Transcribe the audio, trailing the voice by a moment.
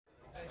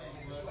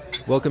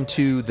Welcome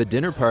to The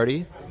Dinner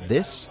Party.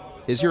 This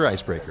is your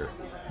icebreaker.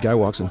 Guy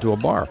walks into a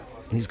bar,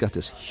 and he's got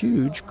this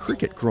huge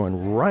cricket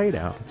growing right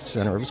out the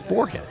center of his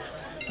forehead.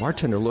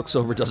 Bartender looks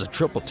over, does a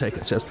triple take,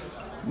 and says,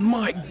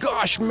 "My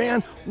gosh,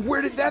 man,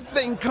 where did that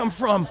thing come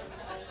from?"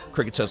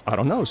 Cricket says, "I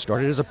don't know,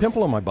 started as a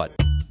pimple on my butt."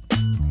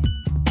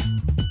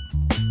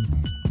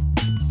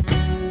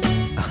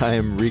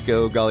 I'm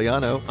Rico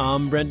Galliano.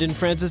 I'm Brendan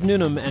Francis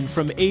Noonan, and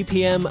from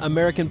APM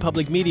American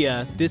Public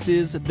Media, this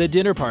is The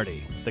Dinner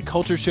Party, the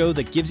culture show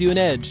that gives you an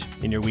edge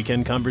in your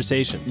weekend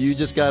conversations. You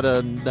just got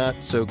a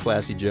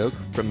not-so-classy joke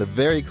from the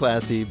very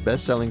classy,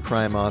 best-selling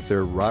crime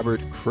author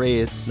Robert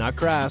Crais. Not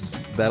crass.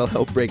 That'll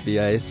help break the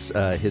ice.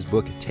 His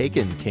book,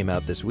 Taken, came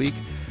out this week.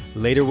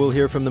 Later, we'll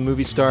hear from the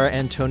movie star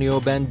Antonio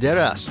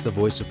Banderas, the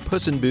voice of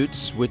Puss in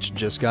Boots, which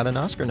just got an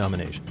Oscar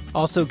nomination.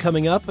 Also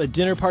coming up, a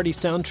dinner party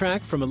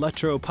soundtrack from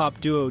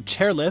electro-pop duo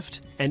Chairlift,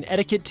 and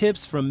etiquette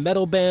tips from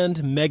metal band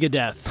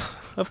Megadeth.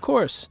 Of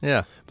course.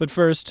 Yeah. But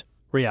first,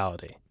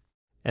 reality.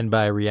 And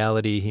by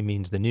reality, he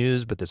means the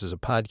news, but this is a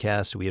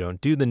podcast, so we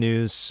don't do the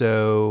news,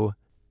 so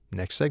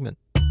next segment.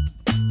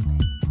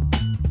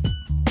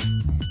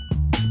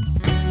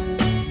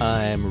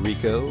 I'm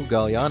Rico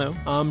Galliano.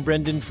 I'm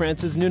Brendan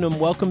Francis Noonan.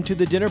 Welcome to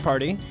The Dinner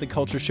Party, the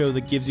culture show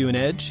that gives you an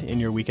edge in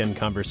your weekend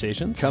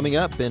conversations. Coming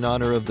up, in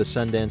honor of the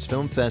Sundance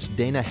Film Fest,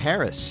 Dana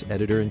Harris,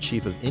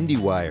 editor-in-chief of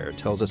IndieWire,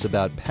 tells us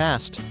about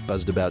past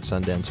buzzed-about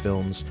Sundance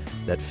films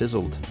that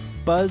fizzled.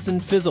 Buzz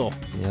and Fizzle.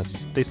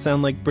 Yes. They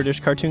sound like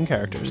British cartoon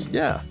characters.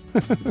 Yeah,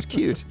 it's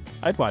cute.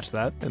 I'd watch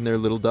that. And their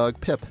little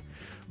dog, Pip.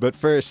 But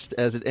first,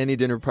 as at any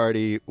dinner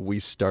party, we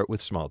start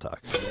with small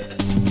talk.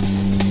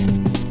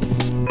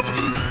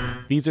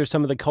 These are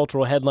some of the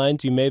cultural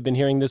headlines you may have been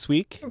hearing this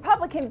week.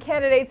 Republican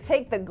candidates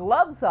take the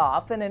gloves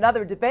off in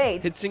another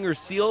debate. Hit singer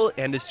Seal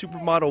and his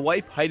supermodel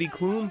wife Heidi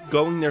Klum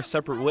going their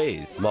separate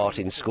ways.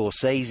 Martin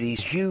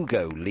Scorsese's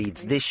Hugo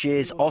leads this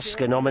year's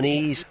Oscar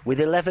nominees with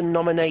 11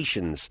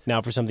 nominations.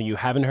 Now for something you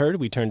haven't heard,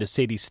 we turn to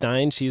Sadie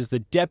Stein. She is the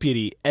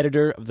deputy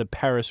editor of the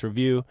Paris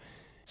Review.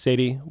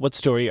 Sadie, what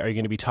story are you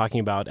going to be talking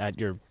about at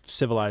your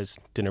civilized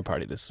dinner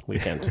party this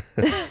weekend?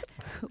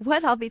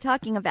 What I'll be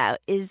talking about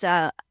is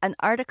an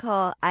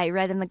article I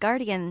read in The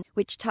Guardian,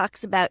 which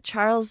talks about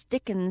Charles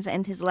Dickens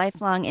and his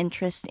lifelong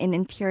interest in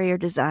interior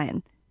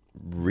design.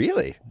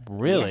 Really?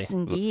 Really? Yes,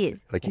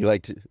 indeed. Like he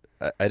liked...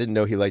 I didn't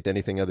know he liked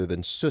anything other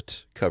than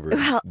soot-covered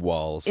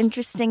walls.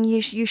 Interesting.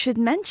 You should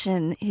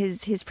mention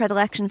his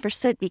predilection for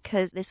soot,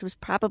 because this was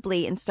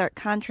probably in stark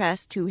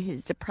contrast to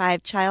his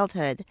deprived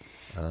childhood,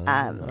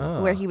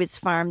 where he was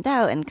farmed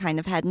out and kind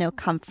of had no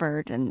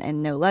comfort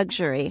and no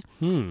luxury.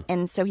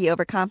 And so he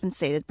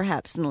overcompensated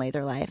perhaps in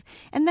later life.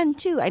 And then,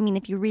 too, I mean,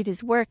 if you read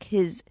his work,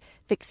 his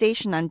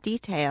fixation on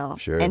detail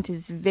and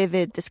his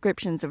vivid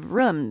descriptions of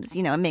rooms,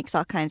 you know, it makes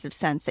all kinds of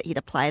sense that he'd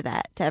apply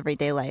that to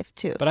everyday life,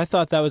 too. But I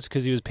thought that was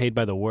because he was paid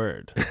by the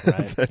word,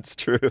 right? That's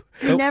true.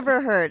 It never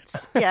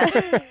hurts.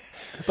 Yeah.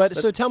 But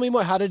so tell me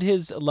more. How did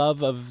his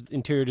love of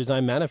interior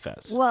design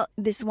manifest? Well,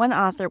 this one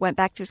author went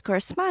back to his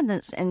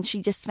correspondence, and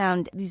she just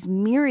found these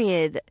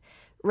myriad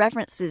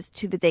references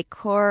to the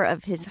decor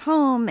of his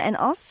home. And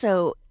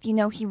also, you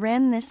know, he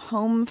ran this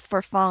home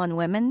for fallen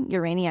women,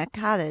 Urania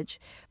Cottage,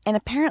 and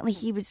apparently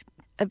he was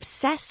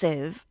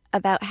obsessive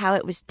about how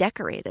it was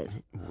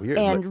decorated. Weird.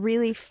 And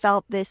really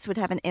felt this would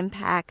have an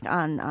impact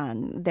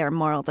on their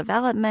moral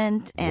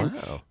development. And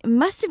it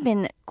must have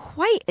been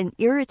quite an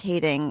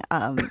irritating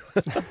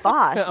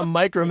boss. A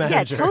micromanager.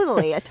 Yeah,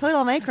 totally. A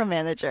total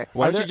micromanager.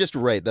 Why don't you just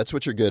write? That's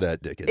what you're good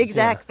at, Dickens.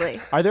 Exactly.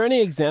 Yeah. Are there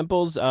any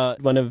examples,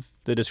 one of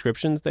the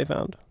descriptions they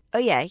found? Oh,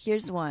 yeah,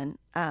 here's one.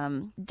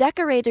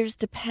 Decorators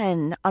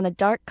depend on a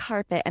dark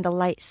carpet and a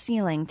light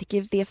ceiling to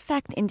give the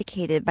effect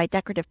indicated by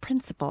decorative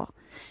principle,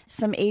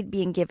 some aid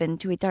being given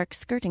to a dark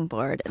skirting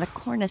board and a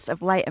cornice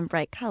of light and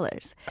bright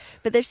colors.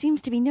 But there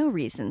seems to be no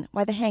reason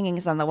why the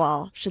hangings on the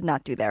wall should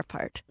not do their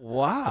part.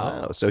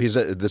 Wow. So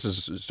this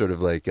is sort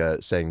of like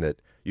saying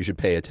that you should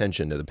pay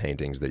attention to the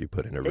paintings that you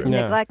put in a room.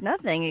 Neglect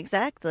nothing,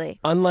 exactly.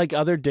 Unlike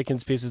other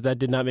Dickens pieces, that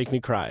did not make me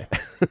cry.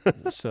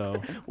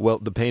 So, well,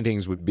 the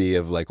paintings would be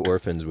of like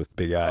orphans with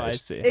big eyes. I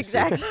see.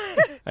 Exactly.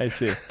 I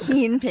see.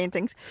 Keen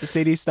paintings.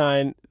 Sadie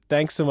Stein,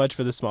 thanks so much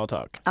for the small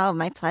talk. Oh,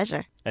 my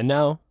pleasure. And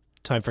now,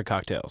 time for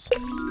cocktails.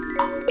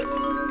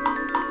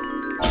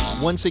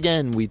 Once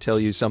again, we tell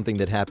you something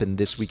that happened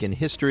this week in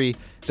history,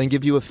 then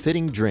give you a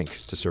fitting drink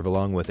to serve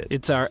along with it.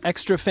 It's our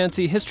extra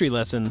fancy history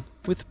lesson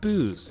with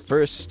booze.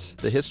 First,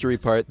 the history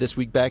part. This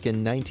week back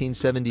in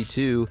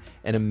 1972,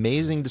 an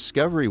amazing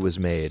discovery was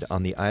made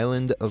on the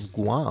island of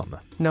Guam.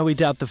 Now, we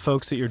doubt the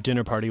folks at your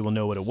dinner party will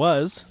know what it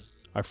was.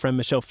 Our friend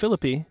Michelle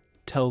Philippi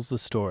tells the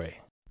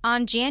story.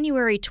 On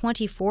January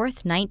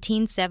 24th,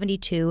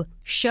 1972,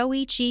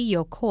 Shoichi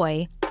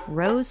Yokoi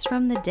rose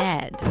from the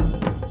dead.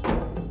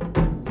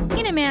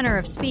 In a manner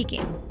of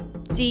speaking.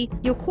 See,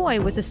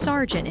 Yokoi was a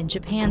sergeant in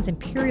Japan's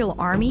Imperial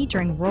Army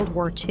during World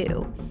War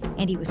II,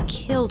 and he was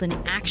killed in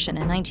action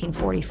in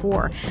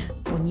 1944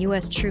 when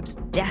U.S. troops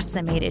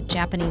decimated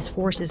Japanese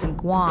forces in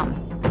Guam.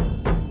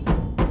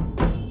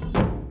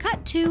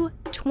 Cut to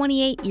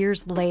 28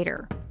 years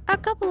later. A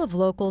couple of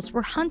locals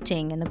were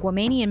hunting in the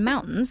Guamanian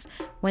mountains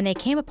when they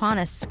came upon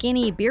a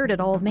skinny,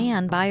 bearded old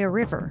man by a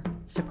river.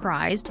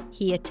 Surprised,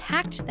 he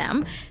attacked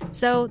them,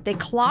 so they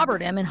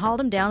clobbered him and hauled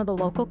him down to the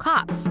local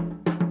cops.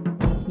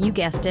 You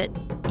guessed it,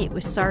 it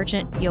was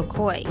Sergeant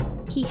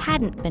Yokoi. He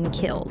hadn't been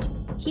killed.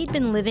 He'd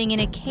been living in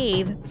a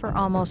cave for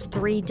almost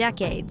 3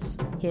 decades.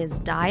 His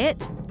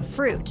diet?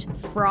 Fruit,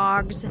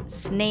 frogs,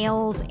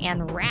 snails,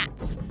 and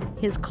rats.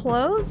 His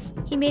clothes?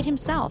 He made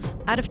himself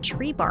out of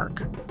tree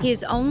bark.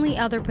 His only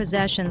other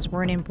possessions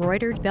were an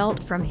embroidered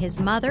belt from his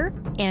mother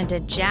and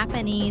a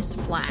Japanese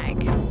flag.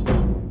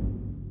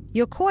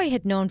 Yokoi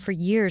had known for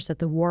years that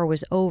the war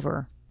was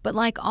over, but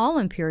like all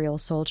imperial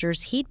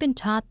soldiers, he'd been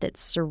taught that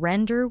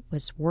surrender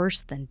was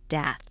worse than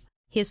death.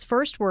 His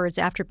first words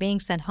after being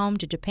sent home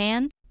to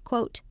Japan,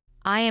 quote,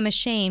 "I am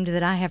ashamed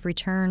that I have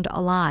returned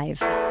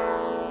alive."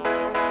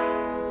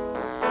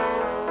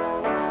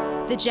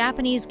 The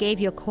Japanese gave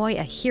Yokoi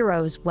a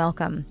hero's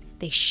welcome.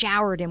 They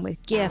showered him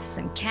with gifts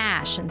and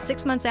cash, and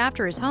 6 months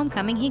after his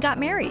homecoming, he got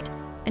married.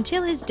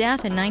 Until his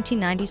death in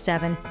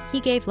 1997,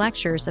 he gave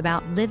lectures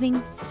about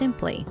living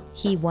simply.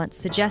 He once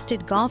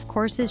suggested golf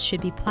courses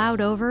should be plowed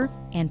over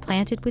and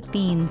planted with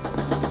beans.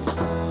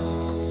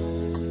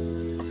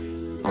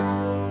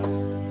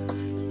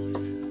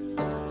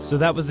 So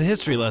that was the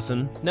history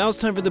lesson. Now it's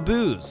time for the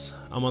booze.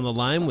 I'm on the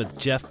line with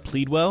Jeff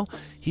Pleadwell.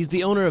 He's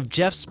the owner of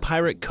Jeff's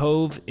Pirate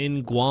Cove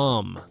in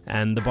Guam.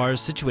 And the bar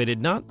is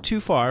situated not too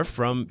far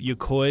from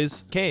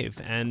Yokoi's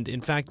cave. And in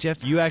fact,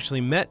 Jeff, you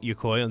actually met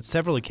Yokoi on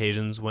several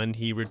occasions when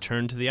he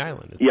returned to the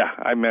island. Yeah,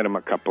 I met him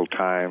a couple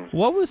times.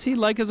 What was he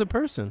like as a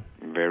person?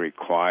 Very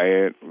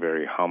quiet,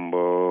 very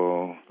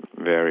humble,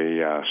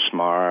 very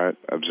smart,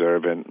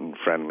 observant, and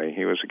friendly.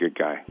 He was a good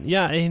guy.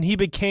 Yeah, and he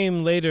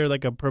became later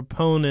like a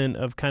proponent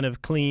of kind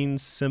of clean,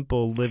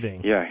 simple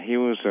living. Yeah, he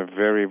was a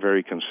very,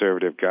 very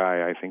conservative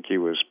guy. I think he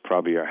was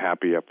probably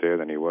happy up there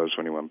than he was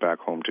when he went back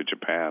home to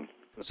Japan.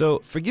 So,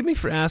 forgive me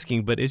for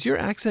asking, but is your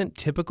accent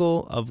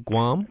typical of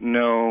Guam?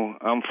 No,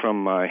 I'm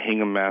from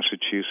Hingham,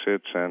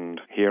 Massachusetts,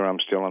 and here I'm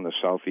still on the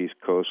southeast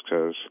coast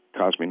because it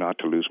caused me not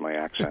to lose my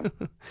accent.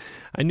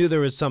 I knew there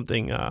was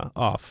something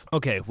off.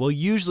 Okay, well,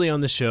 usually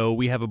on the show,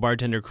 we have a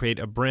bartender create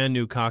a brand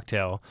new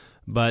cocktail,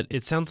 but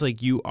it sounds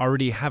like you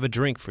already have a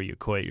drink for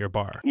Yokoi at your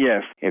bar.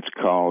 Yes, it's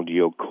called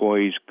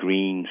Yokoi's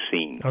Green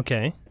Scene.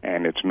 Okay.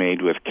 And it's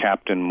made with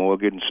Captain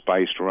Morgan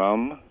spiced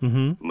rum,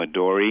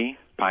 Midori,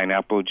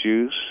 pineapple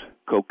juice,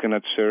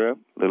 coconut syrup,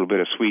 a little bit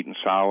of sweet and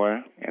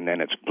sour, and then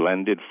it's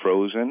blended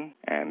frozen,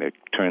 and it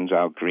turns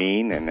out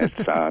green, and it's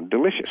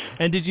delicious.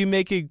 And did you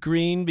make it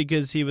green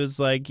because he was,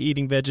 like,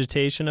 eating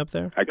vegetation up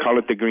there? I call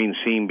it the green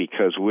scene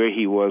because where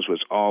he was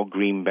all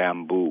green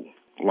bamboo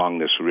along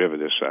this river.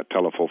 This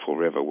Telefofo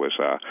River was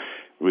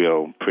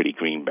real pretty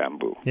green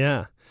bamboo.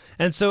 Yeah.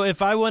 And so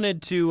if I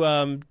wanted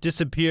to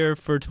disappear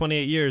for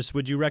 28 years,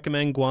 would you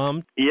recommend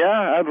Guam?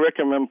 Yeah, I'd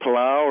recommend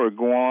Palau or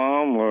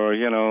Guam or,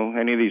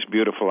 any of these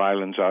beautiful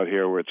islands out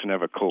here where it's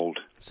never cold.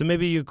 So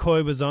maybe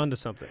Yokoi was onto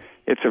something.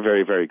 It's a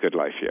very, very good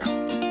life here.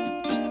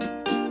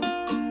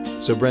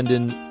 So,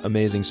 Brendan,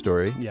 amazing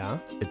story. Yeah.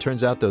 It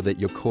turns out, though, that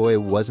Yokoi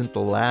wasn't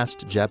the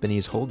last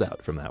Japanese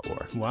holdout from that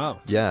war. Wow.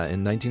 Yeah,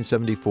 in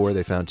 1974,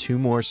 they found 2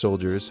 more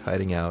soldiers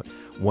hiding out.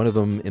 One of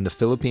them in the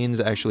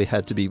Philippines actually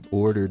had to be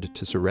ordered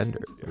to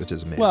surrender, which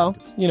is amazing. Well,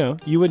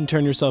 you wouldn't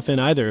turn yourself in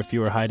either if you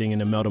were hiding in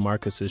Imelda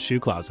Marcus's shoe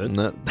closet.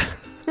 No.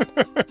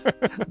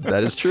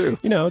 That is true.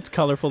 It's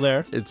colorful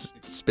there. It's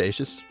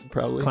spacious,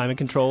 probably. Climate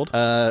controlled.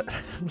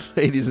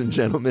 Ladies and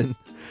gentlemen,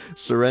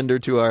 surrender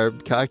to our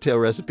cocktail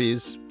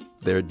recipes.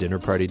 They're at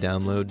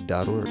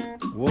dinnerpartydownload.org.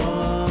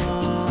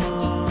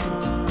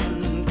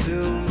 One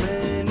too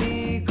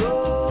many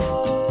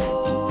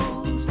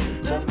goals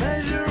that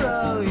measure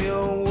out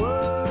your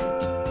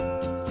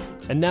world.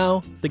 And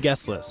now, the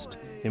guest list,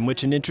 in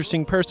which an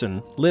interesting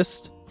person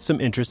lists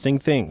some interesting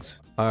things.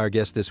 Our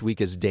guest this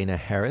week is Dana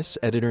Harris,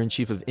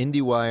 editor-in-chief of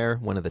IndieWire,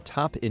 one of the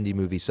top indie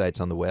movie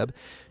sites on the web.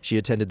 She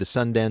attended the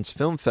Sundance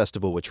Film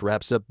Festival, which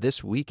wraps up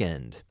this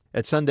weekend.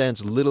 At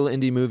Sundance, little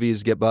indie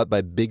movies get bought by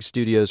big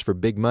studios for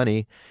big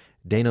money.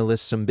 Dana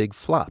lists some big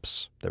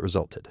flops that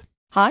resulted.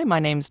 Hi, my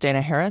name's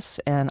Dana Harris,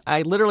 and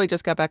I literally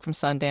just got back from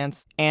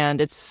Sundance, and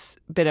it's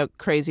been a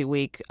crazy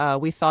week.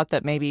 We thought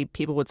that maybe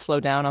people would slow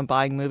down on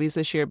buying movies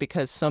this year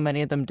because so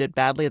many of them did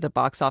badly at the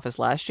box office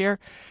last year.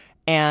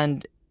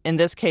 And in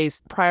this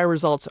case, prior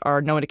results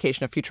are no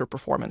indication of future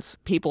performance.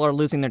 People are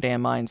losing their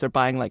damn minds. They're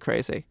buying like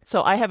crazy.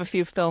 So I have a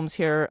few films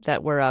here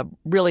that were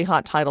really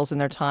hot titles in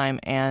their time,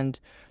 and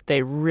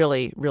they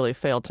really, really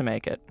failed to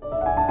make it.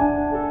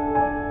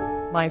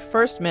 My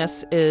first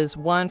miss is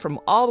one from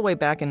all the way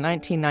back in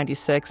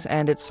 1996,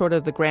 and it's sort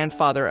of the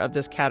grandfather of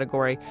this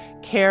category,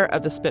 Care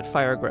of the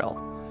Spitfire Grill.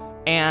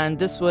 And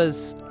this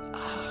was,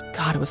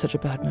 it was such a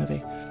bad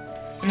movie.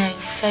 You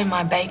saved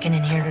my bacon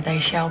in here today,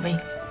 Shelby.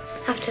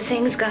 After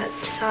things got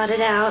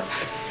sorted out,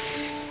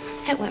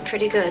 it went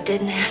pretty good,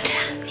 didn't it?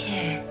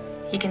 Yeah,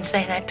 you can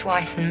say that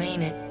twice and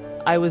mean it.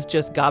 I was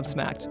just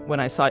gobsmacked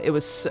when I saw it. It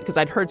was because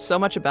I'd heard so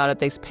much about it.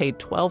 They paid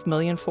 $12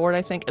 million for it,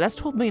 I think. And that's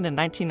 $12 million in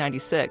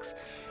 1996.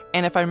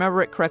 And if I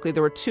remember it correctly,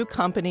 there were two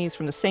companies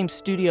from the same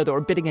studio that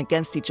were bidding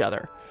against each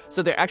other.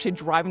 So they're actually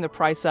driving the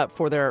price up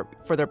for their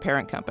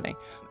parent company.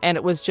 And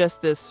it was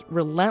just this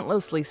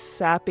relentlessly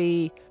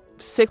sappy,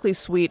 sickly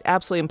sweet,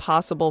 absolutely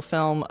impossible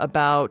film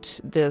about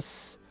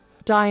this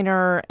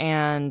diner,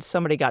 and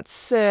somebody got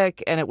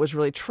sick, and it was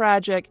really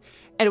tragic.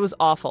 And it was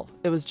awful.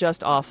 It was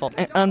just awful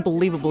and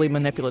unbelievably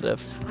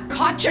manipulative.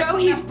 Caught Joe.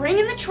 He's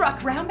bringing the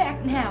truck round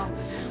back now.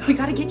 We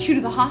got to get you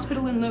to the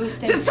hospital in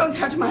Lewiston. Just don't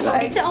touch my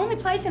leg. It's the only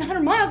place in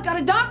 100 miles got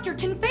a doctor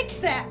can fix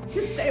that.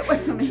 Just stay away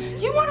from me.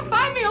 You want to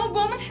find me, old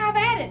woman? Have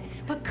at it.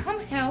 But come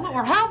hell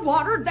or high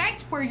water,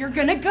 that's where you're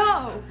going to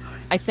go.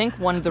 I think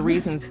one of the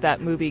reasons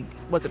that movie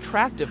was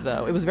attractive,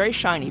 though, it was very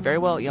shiny, very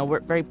well,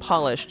 very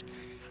polished.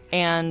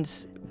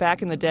 And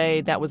back in the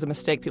day, that was a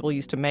mistake people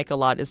used to make a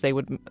lot, is they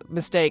would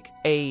mistake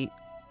a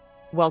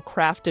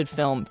well-crafted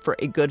film for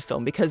a good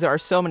film, because there are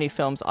so many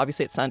films,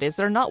 obviously at Sundance,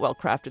 that are not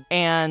well-crafted.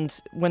 And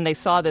when they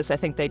saw this, I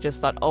think they just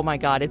thought, oh my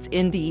God, it's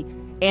indie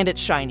and it's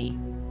shiny.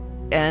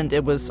 And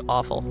it was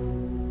awful.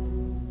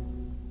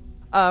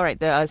 All right,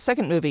 the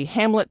second movie,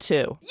 Hamlet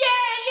 2. Yeah.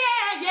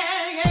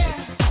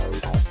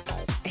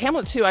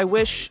 Hamlet 2, I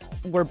wish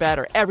were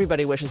better.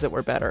 Everybody wishes it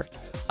were better.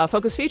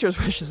 Focus Features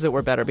wishes it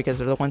were better because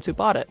they're the ones who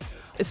bought it.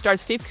 It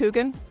stars Steve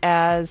Coogan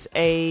as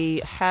a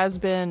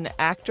has-been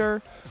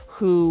actor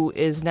who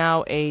is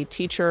now a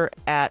teacher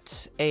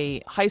at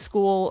a high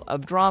school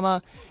of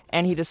drama,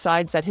 and he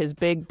decides that his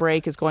big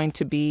break is going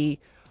to be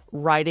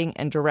writing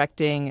and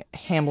directing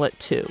Hamlet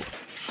 2.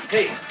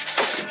 Hey,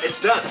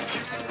 it's done.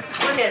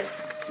 What is?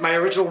 My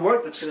original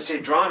work that's going to say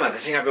drama, the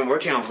thing I've been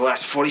working on for the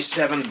last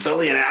 47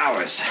 billion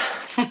hours.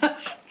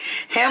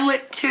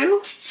 Hamlet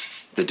 2?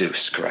 The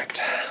Deuce,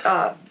 correct.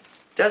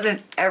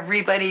 Doesn't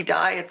everybody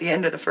die at the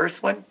end of the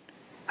first one?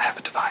 I have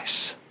a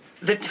device.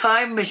 The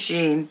time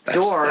machine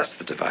door That's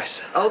the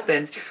device.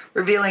 opens,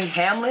 revealing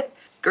Hamlet,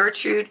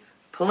 Gertrude,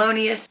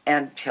 Polonius,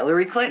 and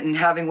Hillary Clinton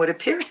having what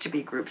appears to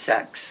be group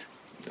sex.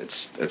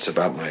 It's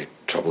about my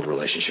troubled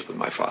relationship with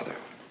my father.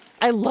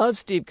 I love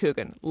Steve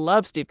Coogan.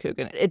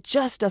 It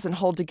just doesn't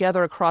hold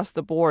together across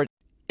the board.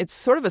 It's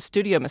sort of a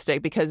studio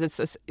mistake because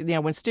it's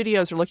when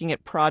studios are looking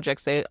at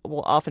projects, they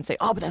will often say,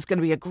 oh, but that's going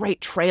to be a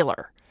great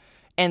trailer.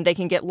 And they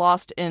can get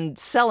lost in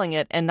selling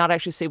it and not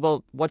actually say,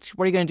 well, what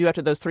are you going to do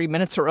after those 3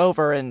 minutes are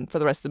over and for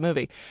the rest of the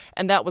movie?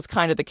 And that was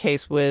kind of the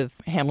case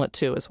with Hamlet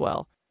 2 as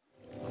well.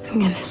 I'm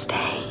gonna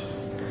stay.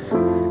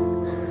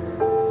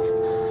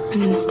 I'm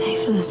gonna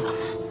stay for the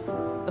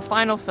summer. The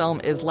final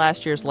film is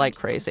last year's Like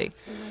Crazy.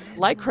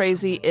 Like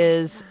Crazy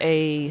is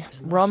a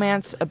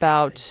romance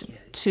about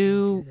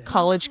two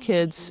college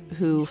kids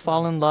who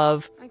fall in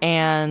love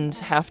and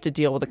have to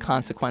deal with the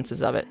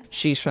consequences of it.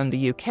 She's from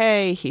the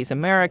UK, he's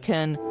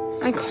American.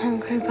 I can't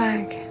go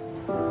back.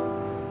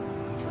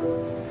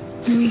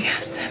 We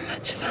have so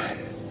much fun.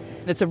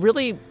 It's a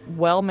really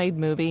well-made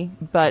movie,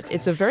 but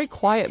it's a very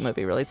quiet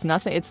movie, really.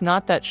 It's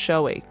not that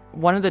showy.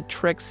 One of the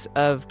tricks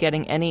of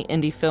getting any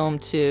indie film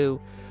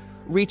to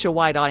reach a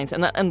wide audience,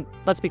 and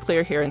let's be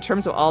clear here, in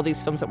terms of all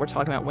these films that we're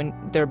talking about, when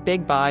they're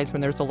big buys,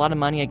 when there's a lot of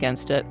money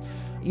against it,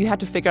 you have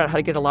to figure out how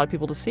to get a lot of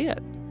people to see it.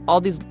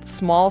 All these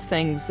small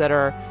things that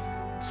are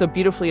so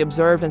beautifully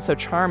observed and so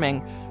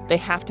charming, they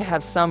have to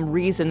have some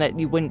reason that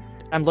you wouldn't.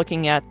 I'm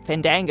looking at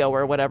Fandango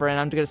or whatever, and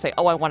I'm going to say,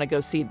 oh, I want to go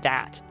see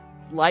that.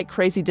 Like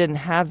Crazy didn't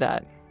have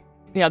that.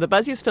 The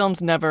buzziest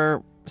films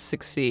never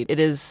succeed. It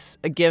is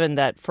a given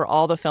that for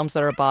all the films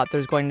that are bought,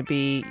 you're going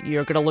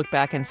to look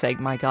back and say,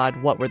 my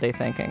God, what were they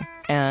thinking?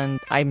 And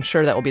I'm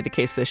sure that will be the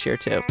case this year,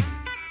 too.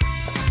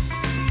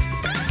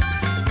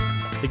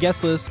 The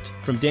guest list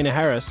from Dana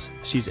Harris.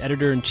 She's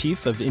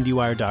editor-in-chief of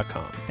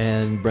IndieWire.com.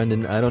 And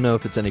Brendan, I don't know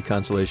if it's any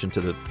consolation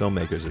to the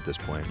filmmakers at this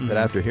point, but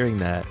after hearing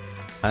that,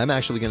 I'm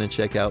actually going to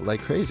check out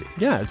Like Crazy.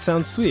 Yeah, it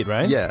sounds sweet,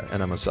 right? Yeah,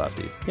 and I'm a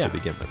softie to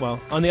begin with. Well,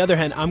 on the other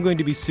hand, I'm going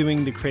to be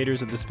suing the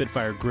creators of the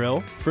Spitfire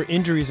Grill for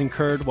injuries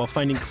incurred while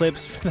finding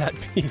clips for that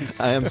piece.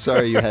 I am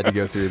sorry you had to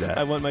go through that.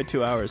 I want my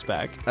 2 hours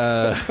back.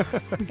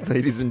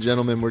 Ladies and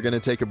gentlemen, we're going to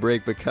take a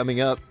break, but coming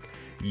up,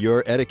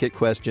 your etiquette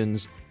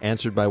questions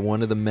answered by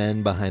one of the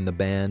men behind the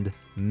band,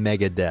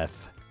 Megadeth.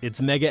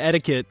 It's Mega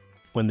Etiquette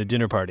when the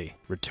dinner party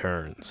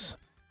returns.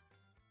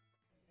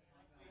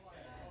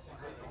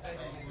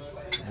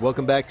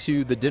 Welcome back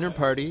to The Dinner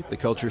Party, the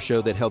culture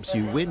show that helps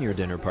you win your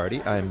dinner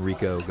party. I'm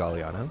Rico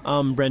Galliano.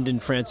 I'm Brendan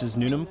Francis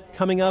Noonan.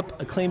 Coming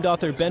up, acclaimed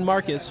author Ben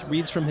Marcus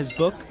reads from his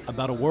book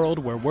about a world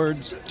where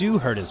words do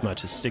hurt as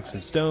much as sticks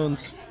and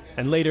stones.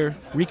 And later,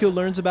 Rico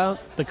learns about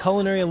the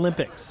Culinary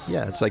Olympics.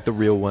 Yeah, it's like the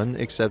real one,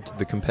 except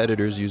the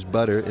competitors use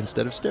butter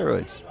instead of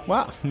steroids.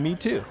 Wow, me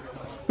too.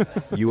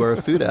 You are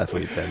a food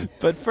athlete, then.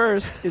 But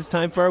first, it's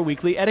time for our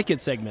weekly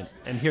etiquette segment.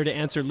 And here to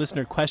answer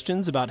listener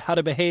questions about how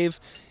to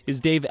behave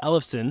is Dave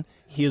Ellefson.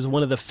 He is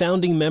one of the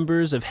founding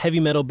members of heavy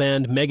metal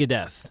band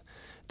Megadeth.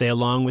 They,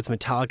 along with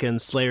Metallica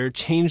and Slayer,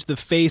 changed the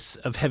face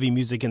of heavy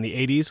music in the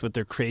 80s with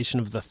their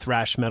creation of the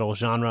thrash metal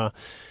genre.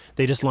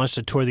 They just launched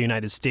a tour of the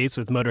United States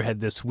with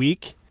Motorhead this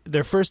week.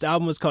 Their first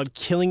album was called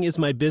Killing Is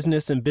My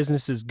Business and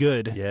Business Is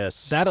Good.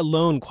 Yes. That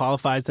alone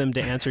qualifies them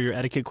to answer your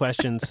etiquette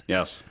questions.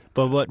 Yes.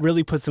 But what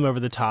really puts them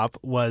over the top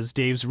was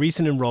Dave's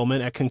recent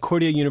enrollment at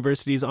Concordia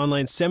University's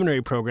online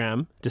seminary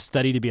program to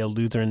study to be a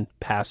Lutheran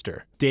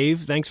pastor.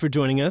 Dave, thanks for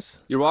joining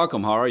us. You're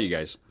welcome. How are you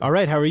guys? All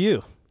right, how are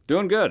you?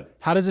 Doing good.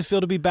 How does it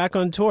feel to be back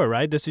on tour,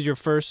 right? This is your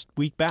first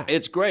week back.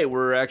 It's great.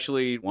 We're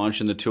actually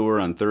launching the tour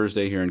on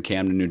Thursday here in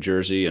Camden, New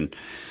Jersey, and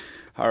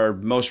our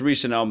most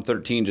recent album,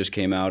 13, just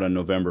came out on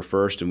November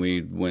 1st, and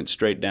we went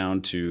straight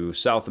down to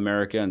South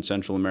America and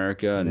Central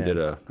America and did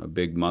a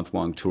big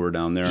month-long tour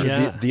down there.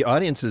 Yeah. The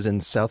audiences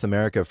in South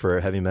America for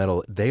heavy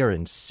metal, they are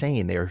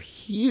insane. They are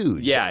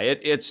huge. Yeah,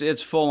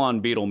 it's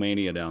full-on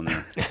Beatlemania down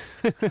there.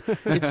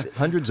 It's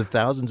hundreds of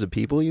thousands of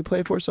people you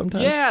play for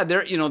sometimes? Yeah,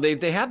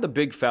 they have the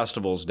big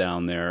festivals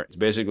down there. It's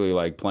basically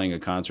like playing a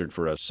concert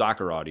for a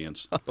soccer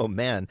audience. Oh,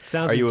 man.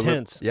 Sounds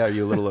intense. Are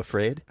you a little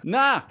afraid?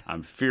 Nah,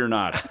 I'm fear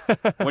not.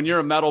 When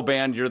you're a metal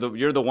band, you're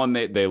the one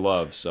they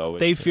love. So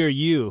they fear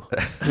you.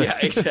 Yeah,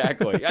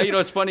 exactly.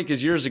 It's funny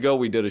because years ago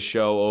we did a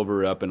show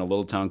up in a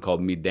little town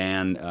called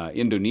Medan,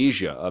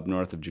 Indonesia, up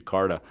north of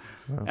Jakarta.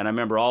 Wow. And I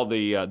remember all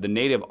the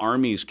native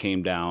armies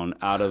came down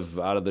out of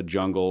the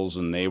jungles,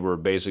 and they were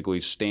basically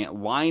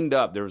lined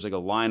up. There was like a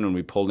line when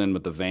we pulled in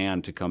with the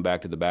van to come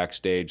back to the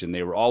backstage, and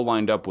they were all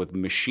lined up with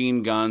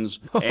machine guns.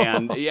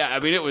 And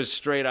it was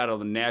straight out of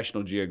the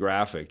National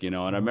Geographic, And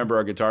I remember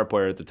our guitar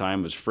player at the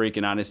time was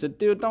freaking out. I said,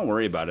 "Dude, don't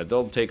worry about it.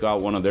 They'll take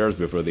out one of theirs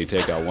before they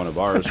take out one of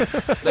ours.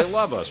 They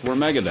love us. We're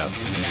Megadeth."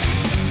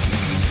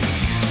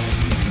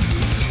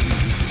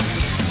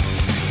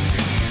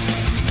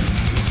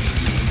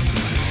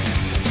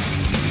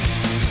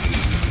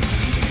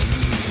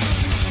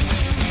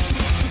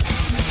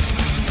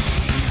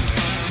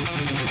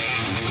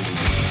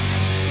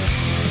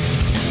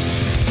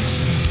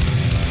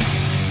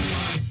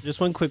 Just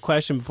one quick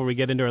question before we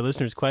get into our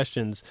listeners'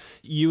 questions.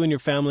 You and your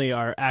family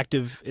are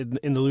active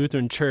in the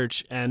Lutheran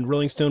Church, and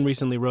Rolling Stone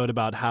recently wrote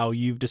about how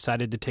you've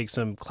decided to take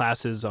some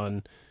classes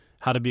on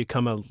how to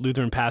become a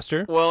Lutheran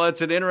pastor. Well,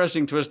 it's an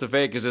interesting twist of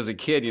fate because as a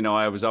kid,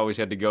 I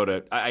had to go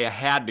to. I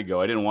had to go.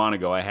 I didn't want to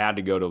go. I had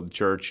to go to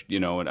church.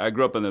 And I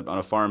grew up on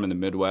a farm in the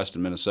Midwest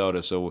in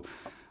Minnesota, so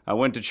I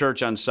went to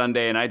church on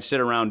Sunday, and I'd sit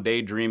around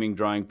daydreaming,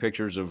 drawing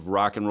pictures of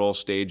rock and roll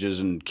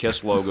stages and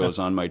KISS logos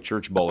on my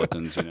church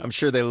bulletins. I'm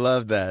sure they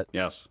loved that.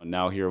 Yes. And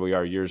now here we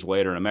are years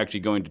later, and I'm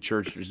actually going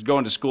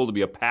to school to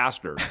be a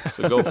pastor,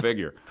 so go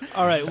figure.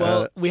 All right,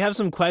 well, we have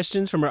some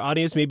questions from our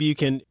audience. Maybe you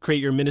can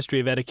create your ministry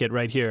of etiquette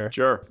right here.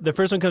 Sure. The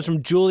first one comes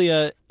from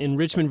Julia in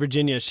Richmond,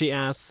 Virginia. She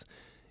asks,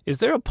 is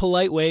there a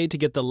polite way to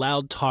get the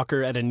loud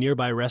talker at a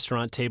nearby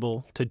restaurant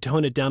table to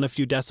tone it down a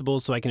few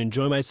decibels so I can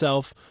enjoy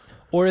myself?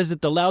 Or is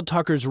it the loud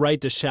talker's right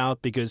to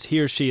shout because he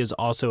or she is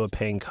also a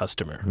paying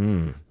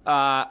customer?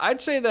 I'd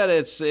say that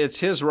it's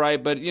his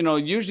right, but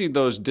usually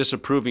those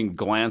disapproving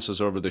glances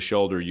over the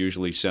shoulder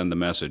usually send the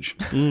message.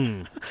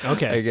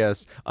 Okay. I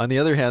guess. On the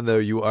other hand, though,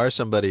 you are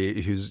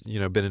somebody who's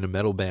been in a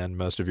metal band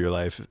most of your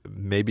life.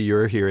 Maybe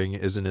your hearing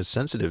isn't as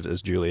sensitive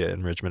as Julia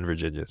in Richmond,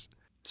 Virginia's.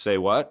 Say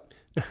what?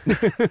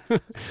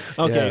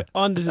 Okay,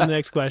 on to the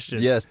next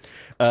question. Yes.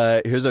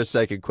 Here's our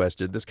second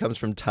question. This comes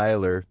from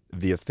Tyler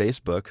via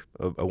Facebook,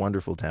 a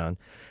wonderful town.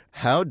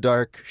 How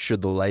dark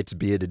should the lights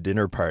be at a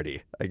dinner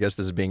party? I guess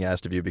this is being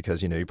asked of you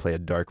because, you play a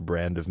dark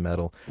brand of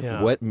metal.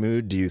 Yeah. What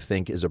mood do you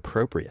think is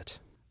appropriate?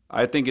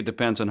 I think it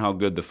depends on how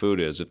good the food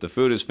is. If the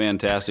food is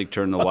fantastic,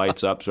 turn the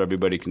lights up so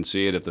everybody can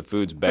see it. If the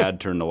food's bad,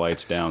 turn the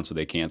lights down so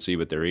they can't see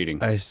what they're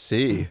eating. I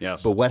see.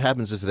 Yes. But what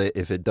happens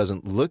if it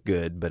doesn't look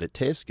good, but it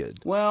tastes good?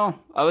 Well,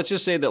 let's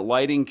just say that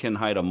lighting can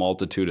hide a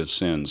multitude of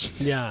sins.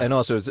 Yeah. And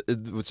also,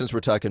 since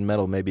we're talking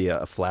metal, maybe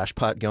a flash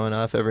pot going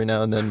off every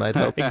now and then might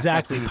help.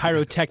 Exactly.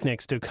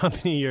 Pyrotechnics to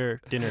accompany your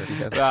dinner.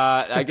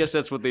 I guess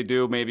that's what they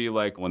do. Maybe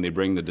like when they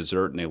bring the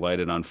dessert and they light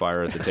it on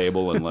fire at the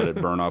table and let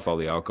it burn off all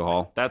the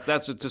alcohol.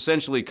 It's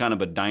essentially kind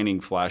of a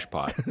dining flash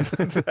pot.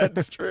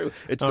 That's true.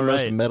 It's the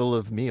most metal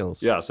of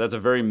meals. Yes, that's a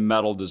very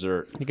metal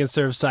dessert. You can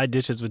serve side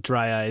dishes with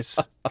dry ice.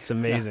 It's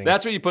amazing.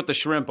 That's what you put the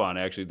shrimp on,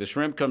 actually. The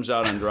shrimp comes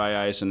out on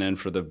dry ice, and then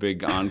for the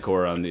big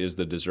encore is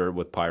the dessert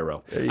with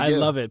pyro. I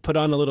love it. Put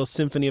on a little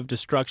symphony of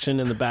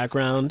destruction in the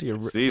background.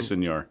 Si,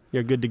 senor.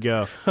 You're good to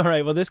go. All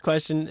right, well, this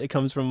question, it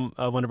comes from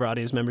one of our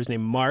audience members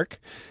named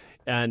Mark,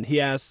 and he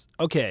asks,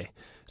 okay,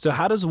 so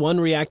how does one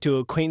react to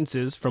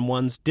acquaintances from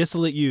one's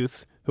dissolute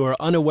youth who are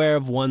unaware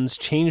of one's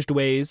changed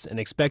ways and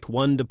expect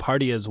one to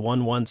party as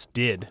one once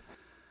did?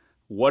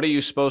 What are you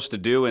supposed to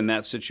do in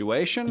that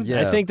situation?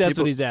 Yeah, I think that's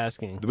what he's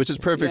asking. Which is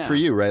perfect for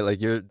you, right?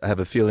 Like I have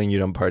a feeling you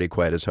don't party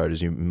quite as hard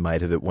as you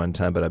might have at one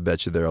time, but I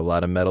bet you there are a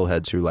lot of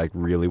metalheads who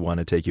really want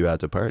to take you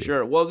out to party.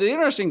 Sure. Well, the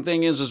interesting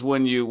thing is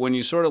when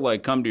you sort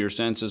of come to your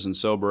senses and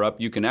sober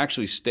up, you can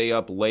actually stay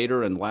up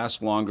later and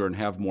last longer and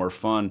have more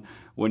fun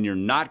when you're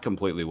not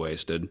completely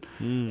wasted,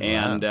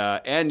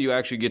 and you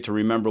actually get to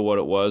remember what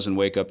it was and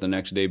wake up the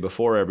next day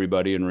before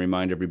everybody and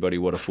remind everybody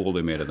what a fool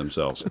they made of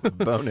themselves.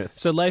 Bonus.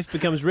 So life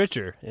becomes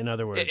richer, in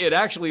other words. It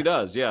actually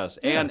does, yes.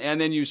 Yeah. And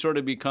then you sort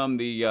of become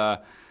the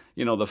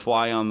the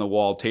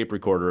fly-on-the-wall tape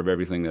recorder of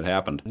everything that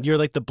happened. You're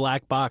like the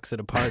black box at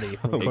a party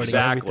recording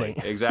everything.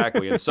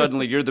 Exactly. And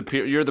suddenly you're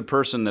the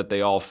person that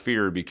they all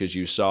fear because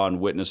you saw and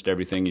witnessed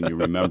everything and you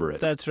remember it.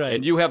 That's right.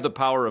 And you have the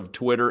power of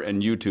Twitter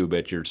and YouTube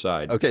at your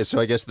side. Okay, so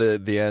I guess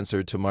the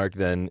answer to Mark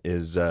then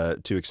is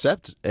to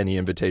accept any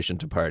invitation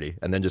to party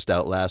and then just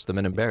outlast them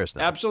and embarrass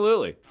them.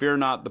 Absolutely. Fear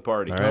not the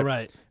party. All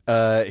right.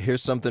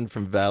 Here's something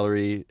from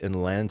Valerie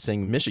in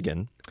Lansing,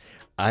 Michigan.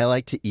 I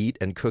like to eat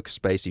and cook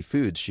spicy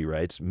foods, she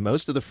writes.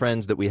 Most of the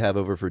friends that we have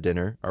over for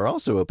dinner are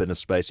also open to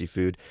spicy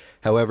food.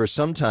 However,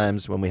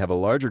 sometimes when we have a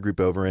larger group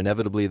over,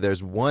 inevitably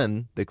there's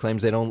one that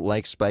claims they don't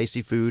like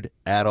spicy food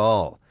at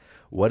all.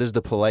 What is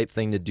the polite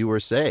thing to do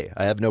or say?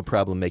 I have no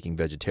problem making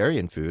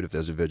vegetarian food if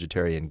there's a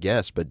vegetarian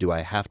guest, but do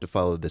I have to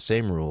follow the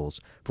same rules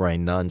for a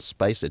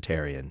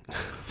non-spicitarian?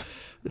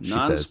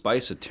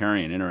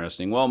 Non-spicitarian,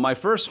 interesting. Well, my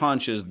first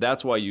hunch is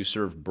that's why you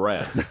serve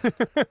bread.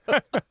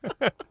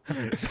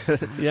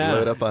 Yeah.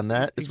 Load up on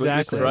that. Is Exactly. What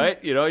you're saying.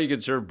 Right? You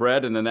can serve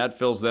bread, and then that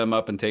fills them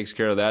up and takes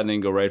care of that, and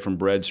then go right from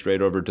bread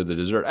straight over to the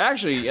dessert.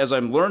 Actually, as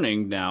I'm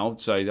learning now,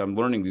 so I'm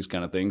learning these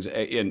kind of things,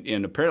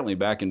 and apparently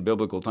back in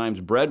biblical times,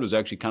 bread was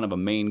actually kind of a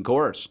main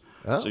course.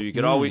 Oh. So you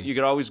could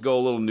always go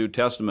a little New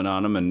Testament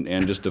on them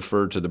and just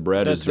defer to the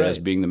bread as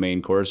being the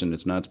main course, and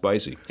it's not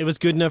spicy. It was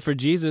good enough for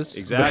Jesus.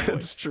 Exactly.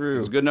 That's true. It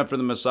was good enough for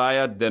the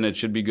Messiah, then it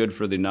should be good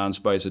for the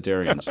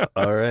non-spicitarians.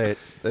 All right.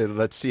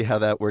 Let's see how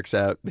that works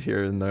out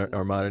here in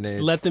our modern age.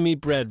 Just let them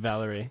eat bread,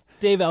 Valerie.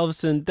 Dave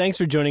Elvison, thanks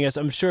for joining us.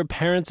 I'm sure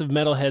parents of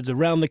metalheads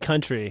around the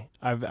country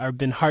have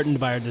been heartened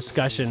by our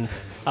discussion.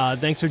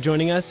 Thanks for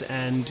joining us,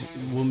 and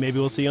maybe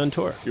we'll see you on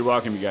tour. You're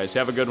welcome, you guys.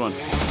 Have a good one.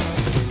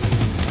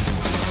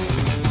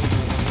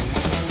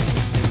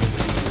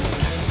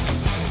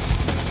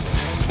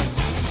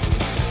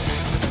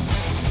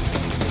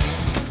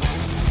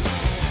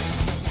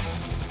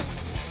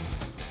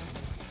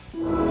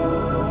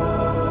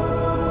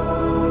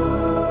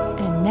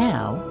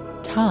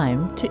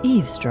 Time to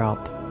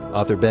eavesdrop.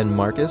 Author Ben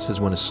Marcus has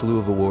won a slew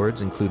of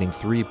awards, including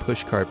 3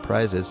 Pushcart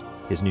Prizes.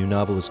 His new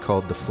novel is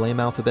called The Flame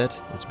Alphabet.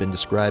 It's been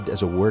described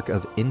as a work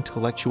of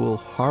intellectual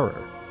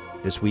horror.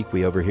 This week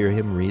we overhear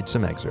him read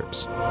some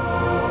excerpts.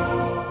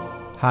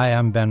 Hi,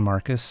 I'm Ben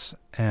Marcus,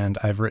 and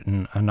I've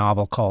written a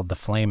novel called The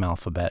Flame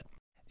Alphabet.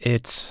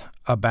 It's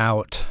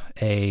about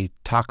a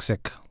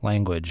toxic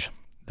language.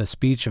 The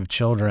speech of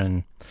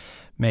children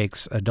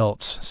makes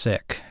adults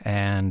sick,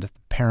 and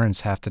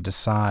parents have to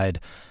decide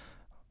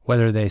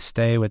whether they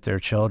stay with their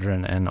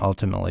children and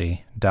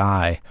ultimately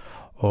die,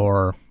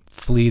 or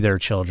flee their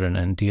children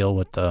and deal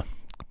with the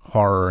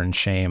horror and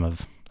shame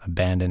of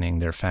abandoning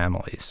their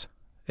families.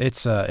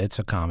 It's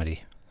a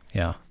comedy.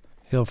 Yeah.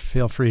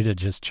 Feel free to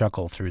just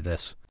chuckle through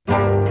this.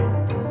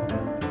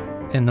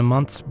 In the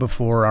months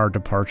before our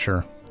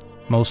departure,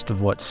 most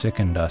of what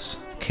sickened us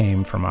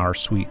came from our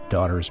sweet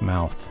daughter's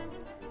mouth.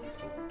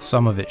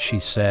 Some of it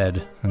she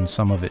said, and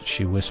some of it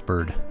she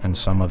whispered, and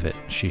some of it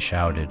she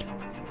shouted.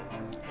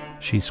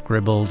 She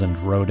scribbled and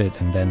wrote it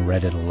and then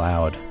read it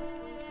aloud.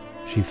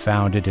 She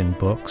found it in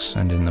books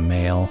and in the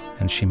mail,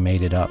 and she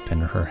made it up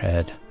in her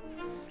head.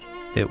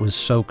 It was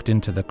soaked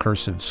into the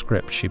cursive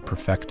script she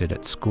perfected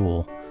at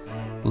school,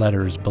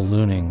 letters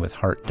ballooning with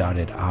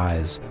heart-dotted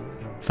eyes,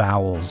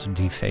 vowels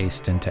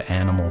defaced into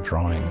animal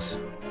drawings.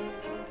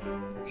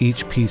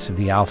 Each piece of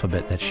the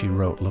alphabet that she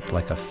wrote looked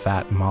like a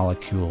fat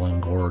molecule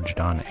engorged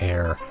on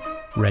air,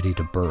 ready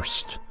to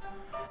burst.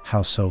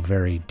 How so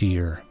very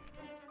dear.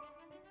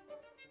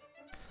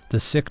 The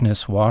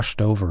sickness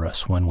washed over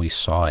us when we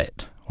saw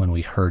it, when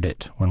we heard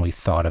it, when we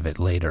thought of it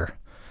later.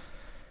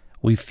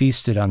 We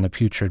feasted on the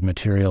putrid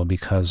material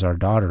because our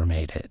daughter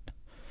made it.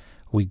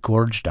 We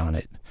gorged on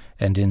it,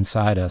 and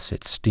inside us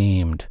it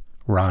steamed,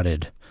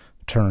 rotted,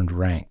 turned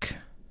rank.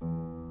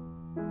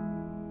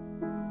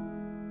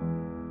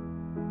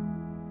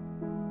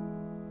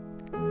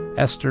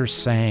 Esther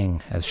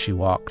sang as she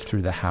walked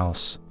through the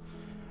house.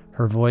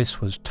 Her voice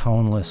was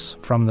toneless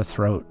from the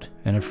throat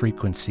in a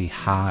frequency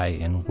high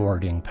in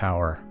warding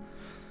power.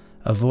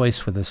 A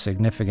voice with a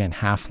significant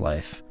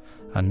half-life,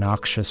 a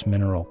noxious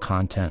mineral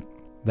content,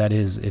 that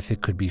is, if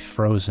it could be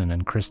frozen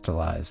and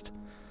crystallized,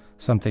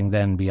 something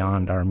then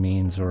beyond our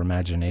means or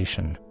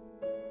imagination.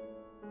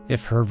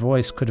 If her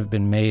voice could have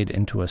been made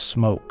into a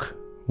smoke,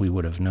 we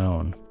would have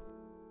known.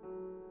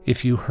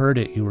 If you heard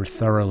it, you were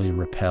thoroughly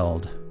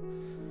repelled.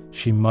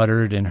 She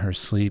muttered in her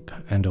sleep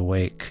and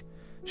awake.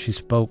 She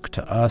spoke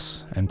to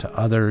us and to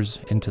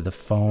others, into the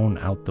phone,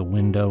 out the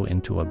window,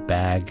 into a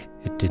bag.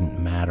 It didn't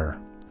matter.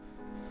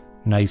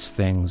 Nice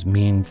things,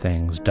 mean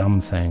things, dumb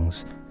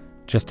things,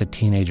 just a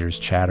teenager's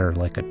chatter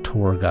like a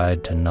tour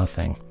guide to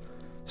nothing,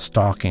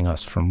 stalking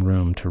us from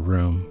room to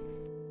room.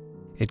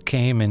 It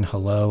came in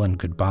hello and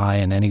goodbye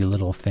and any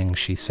little thing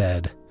she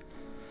said.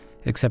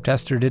 Except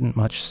Esther didn't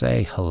much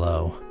say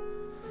hello.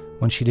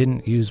 When she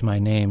didn't use my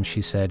name,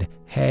 she said,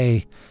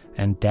 hey,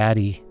 and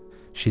daddy.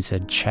 She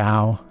said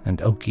ciao and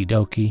okie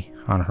dokie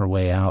on her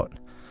way out,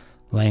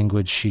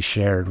 language she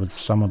shared with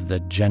some of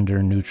the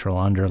gender-neutral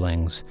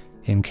underlings,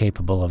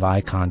 incapable of eye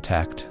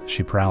contact,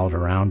 she prowled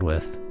around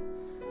with.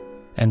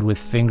 and with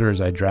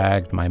fingers I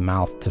dragged my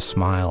mouth to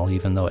smile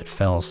even though it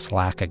fell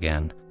slack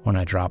again when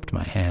I dropped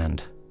my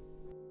hand.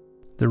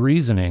 The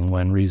reasoning,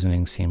 when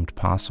reasoning seemed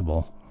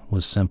possible,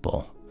 was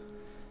simple.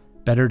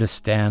 Better to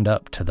stand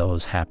up to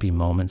those happy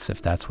moments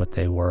if that's what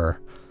they were,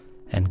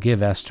 and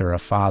give Esther a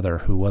father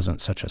who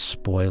wasn't such a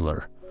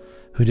spoiler,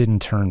 who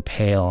didn't turn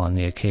pale on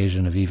the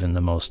occasion of even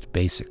the most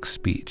basic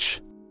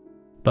speech.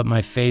 But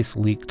my face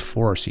leaked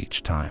force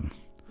each time.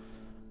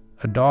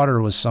 A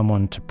daughter was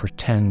someone to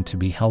pretend to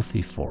be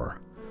healthy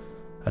for.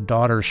 A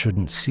daughter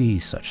shouldn't see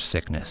such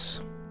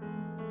sickness.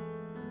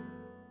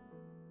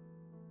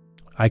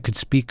 I could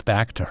speak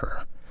back to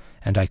her,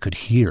 and I could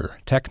hear.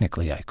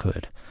 Technically, I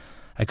could.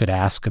 I could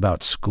ask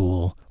about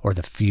school or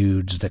the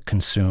feuds that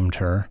consumed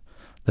her,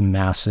 the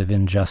massive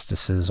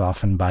injustices,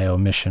 often by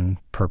omission,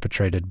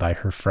 perpetrated by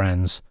her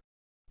friends.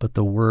 But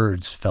the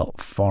words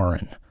felt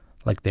foreign,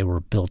 like they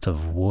were built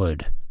of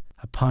wood,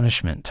 a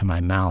punishment to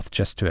my mouth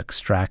just to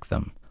extract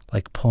them,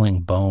 like pulling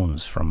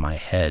bones from my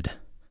head.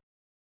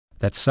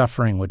 That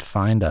suffering would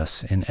find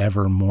us in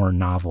ever more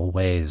novel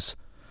ways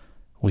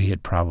we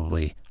had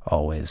probably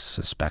always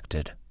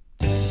suspected.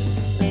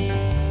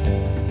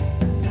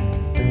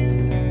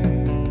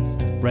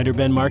 Writer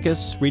Ben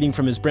Marcus, reading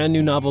from his brand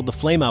new novel, The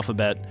Flame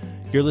Alphabet.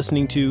 You're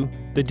listening to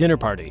The Dinner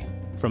Party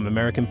from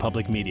American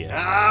Public Media.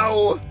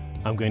 Ow!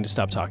 I'm going to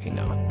stop talking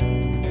now.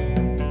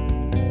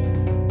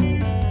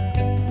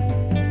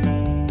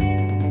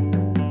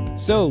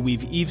 So,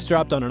 we've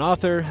eavesdropped on an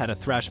author, had a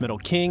thrash metal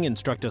king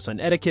instruct us on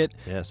etiquette.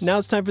 Yes. Now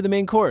it's time for the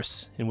main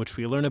course, in which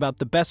we learn about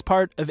the best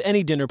part of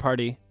any dinner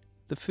party,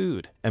 the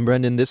food. And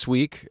Brendan, this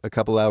week, a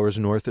couple hours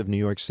north of New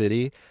York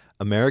City,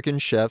 American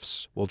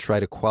chefs will try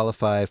to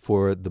qualify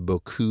for the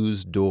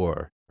Bocuse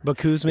d'Or.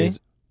 Bocuse me?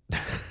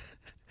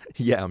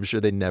 Yeah, I'm sure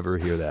they never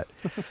hear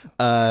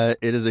that.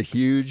 It is a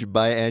huge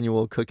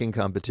biannual cooking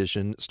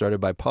competition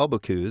started by Paul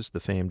Bocuse, the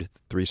famed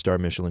 3-star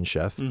Michelin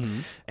chef.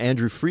 Mm-hmm.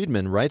 Andrew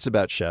Friedman writes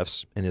about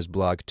chefs in his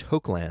blog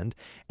Tokeland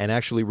and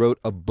actually wrote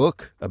a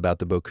book about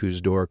the Bocuse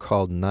d'Or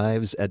called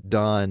Knives at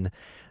Dawn.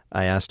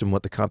 I asked him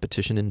what the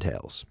competition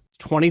entails.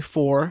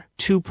 24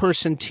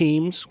 two-person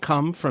teams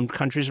come from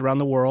countries around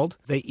the world.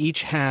 They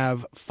each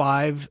have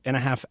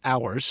 5.5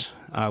 hours,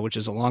 which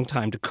is a long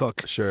time to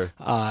cook,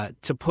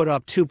 to put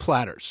up 2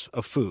 platters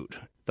of food.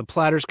 The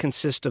platters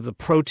consist of the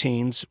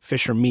proteins,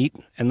 fish or meat,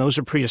 and those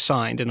are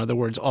pre-assigned. In other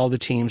words, all the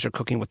teams are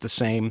cooking with the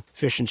same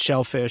fish and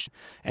shellfish.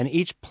 And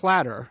each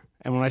platter,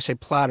 and when I say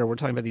platter, we're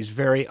talking about these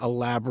very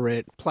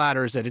elaborate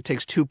platters that it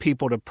takes 2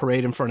 people to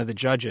parade in front of the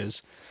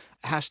judges,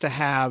 has to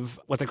have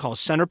what they call a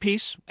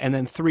centerpiece and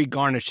then 3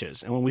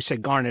 garnishes. And when we say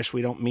garnish,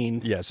 we don't mean...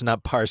 Yes,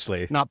 not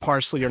parsley. Not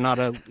parsley or not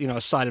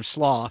a side of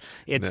slaw.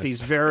 It's these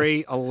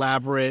very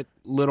elaborate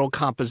little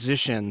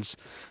compositions.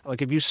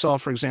 Like if you saw,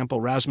 for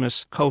example,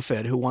 Rasmus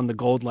Kofed, who won the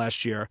gold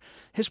last year,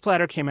 his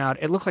platter came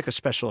out, it looked like a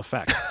special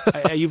effect.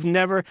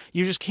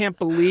 You just can't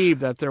believe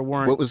that there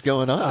weren't... What was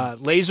going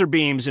on? Laser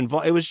beams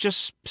involved. It was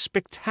just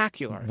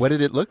spectacular. What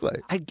did it look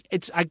like?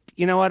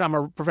 You know what? I'm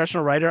a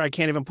professional writer. I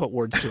can't even put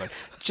words to it.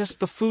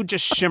 The food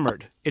just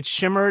shimmered. It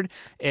shimmered.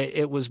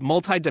 It was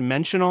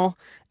multidimensional.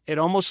 It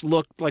almost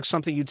looked like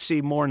something you'd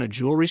see more in a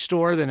jewelry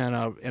store than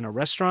in a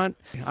restaurant.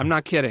 I'm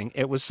not kidding.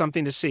 It was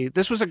something to see.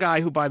 This was a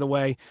guy who, by the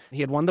way,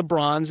 he had won the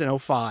bronze in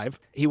 2005.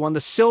 He won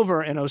the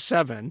silver in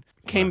 2007.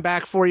 Came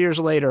back 4 years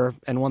later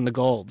and won the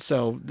gold.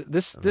 So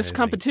this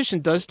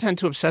competition does tend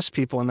to obsess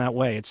people in that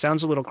way. It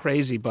sounds a little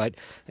crazy, but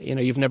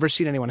you've never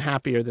seen anyone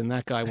happier than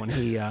that guy when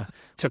he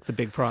took the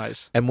big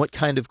prize. And what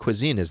kind of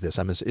cuisine is this?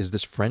 Is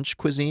this French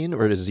cuisine,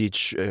 or does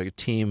each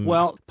team...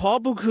 Well, Paul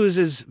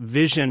Bocuse's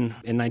vision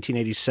in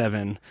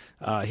 1987,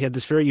 he had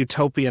this very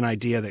utopian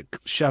idea that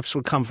chefs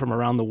would come from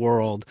around the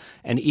world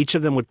and each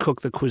of them would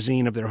cook the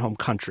cuisine of their home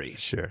country.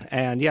 Sure.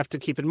 And you have to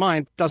keep in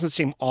mind, it doesn't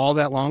seem all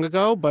that long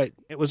ago, but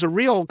it was a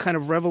real kind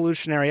of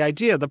revolutionary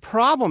idea. The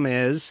problem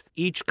is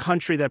each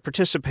country that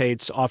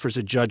participates offers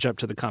a judge up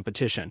to the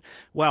competition.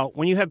 Well,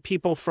 when you have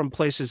people from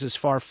places as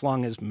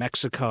far-flung as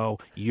Mexico,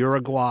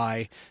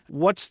 Uruguay,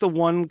 what's the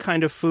one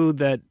kind of food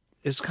that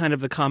is kind of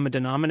the common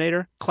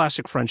denominator?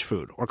 Classic French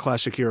food or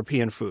classic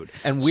European food.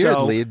 And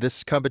weirdly,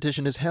 this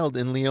competition is held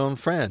in Lyon,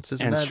 France.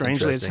 Isn't that interesting? And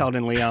strangely, it's held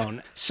in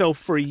Lyon. So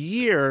for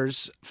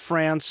years,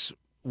 France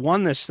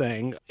won this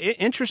thing.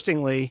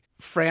 Interestingly,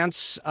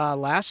 France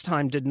last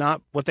time did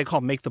not what they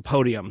call make the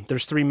podium.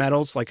 There's 3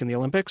 medals like in the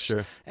Olympics.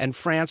 Sure. And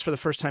France, for the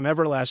first time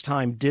ever last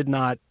time, did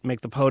not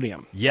make the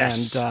podium.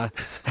 Yes.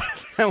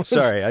 And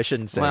sorry, I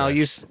shouldn't say that. Well,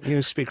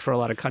 you speak for a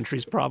lot of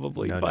countries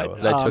probably. No.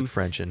 But I took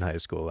French in high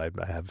school. I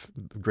have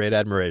great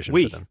admiration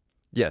for them.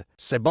 Yeah,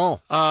 c'est bon.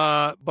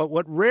 But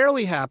what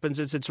rarely happens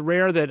is it's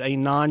rare that a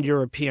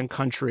non-European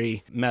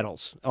country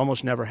medals.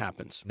 Almost never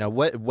happens. Now,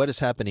 what is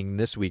happening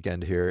this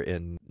weekend here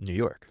in New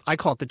York? I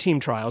call it the team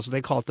trials.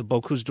 They call it the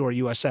Bocuse d'Or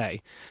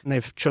USA. And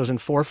they've chosen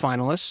 4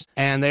 finalists,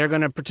 and they're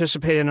going to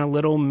participate in a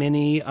little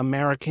mini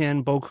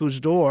American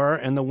Bocuse d'Or,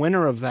 and the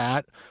winner of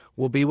that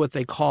will be what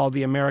they call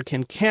the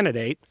American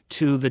candidate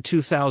to the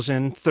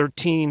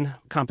 2013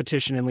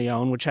 competition in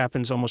Lyon, which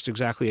happens almost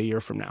exactly a year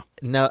from now.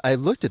 Now, I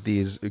looked at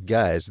these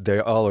guys. They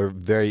all are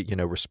very,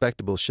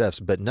 respectable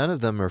chefs, but none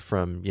of them are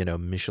from,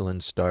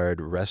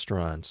 Michelin-starred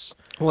restaurants.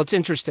 Well, it's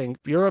interesting.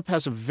 Europe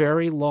has a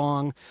very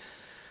long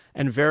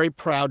and very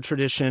proud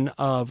tradition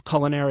of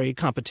culinary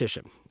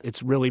competition.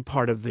 It's really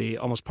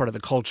almost part of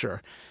the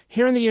culture.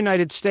 Here in the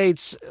United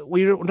States,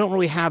 we don't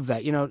really have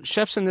that.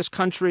 Chefs in this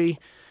country,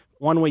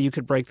 one way you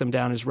could break them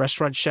down is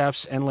restaurant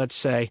chefs and, let's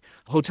say,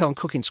 hotel and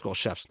cooking school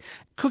chefs.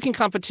 Cooking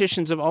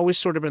competitions have always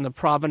sort of been the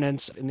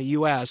provenance in the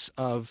U.S.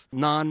 of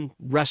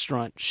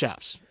non-restaurant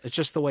chefs. It's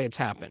just the way it's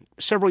happened.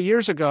 Several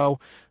years ago,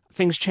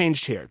 things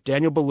changed here.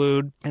 Daniel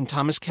Boulud and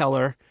Thomas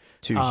Keller,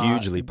 two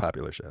hugely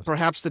popular chefs,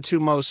 perhaps the two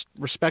most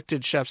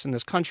respected chefs in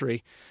this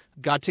country,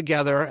 got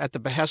together at the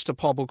behest of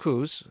Paul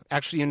Bocuse,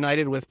 actually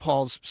united with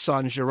Paul's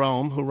son,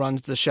 Jerome, who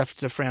runs the Chef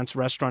de France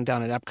restaurant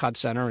down at Epcot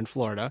Center in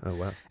Florida. Oh,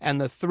 wow. And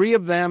the three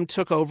of them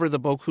took over the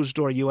Bocuse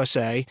d'Or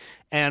USA.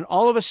 And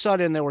all of a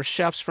sudden, there were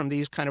chefs from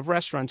these kind of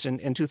restaurants.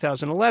 In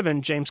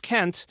 2011, James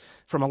Kent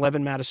from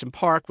 11 Madison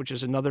Park, which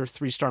is another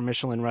 3-star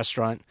Michelin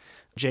restaurant,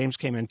 James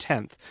came in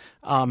 10th.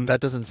 That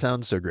doesn't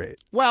sound so great.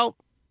 Well,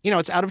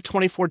 it's out of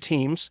 24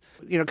 teams.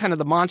 Kind of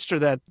the monster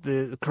that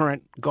the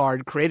current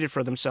guard created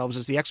for themselves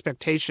is the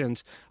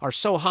expectations are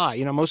so high.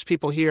 Most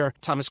people hear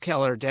Thomas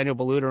Keller, Daniel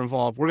Boulud are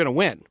involved. We're going to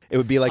win. It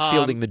would be like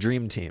fielding the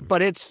dream team.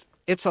 But it's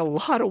a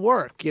lot of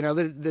work.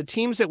 The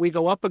teams that we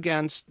go up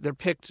against, they're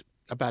picked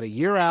about a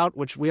year out,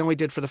 which we only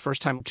did for the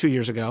first time 2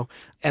 years ago.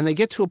 And they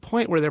get to a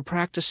point where they're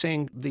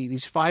practicing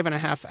these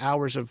 5.5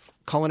 hours of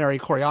culinary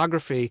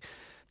choreography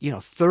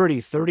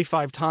 30,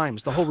 35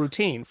 times, the whole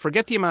routine.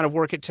 Forget the amount of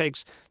work it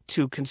takes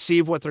to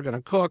conceive what they're going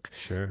to cook.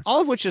 Sure. All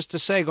of which is to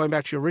say, going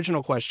back to your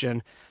original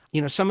question,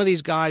 some of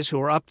these guys who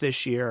are up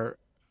this year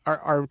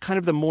are kind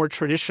of the more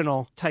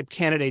traditional type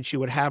candidates you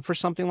would have for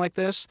something like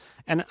this.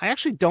 And I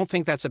actually don't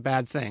think that's a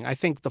bad thing. I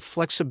think the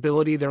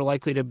flexibility they're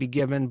likely to be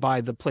given by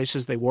the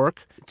places they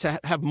work to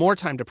have more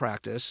time to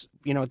practice,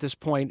 at this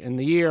point in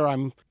the year,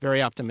 I'm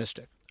very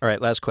optimistic. All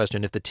right, last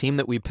question. If the team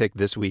that we pick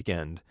this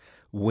weekend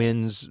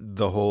wins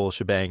the whole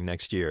shebang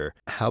next year,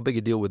 how big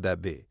a deal would that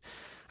be?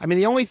 I mean,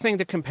 the only thing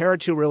to compare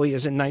it to really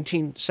is in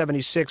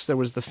 1976, there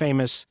was the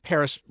famous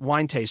Paris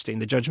wine tasting,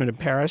 the Judgment of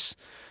Paris,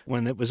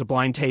 when it was a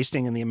blind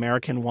tasting and the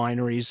American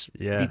wineries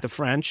beat the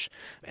French.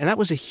 And that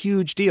was a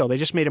huge deal. They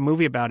just made a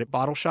movie about it,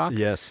 Bottle Shock.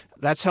 Yes.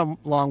 That's how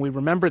long we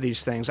remember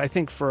these things. I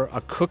think for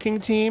a cooking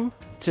team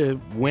to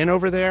win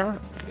over there,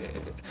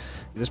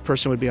 this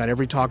person would be on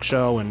every talk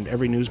show and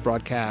every news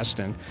broadcast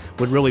and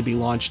would really be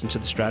launched into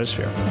the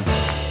stratosphere.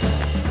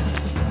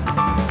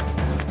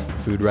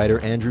 Food writer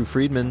Andrew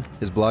Friedman.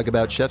 His blog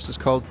about chefs is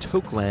called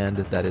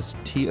Toqueland. That is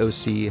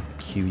Tocque.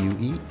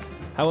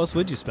 How else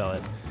would you spell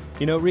it?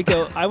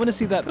 Rico, I want to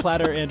see that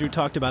platter Andrew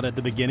talked about at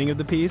the beginning of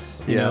the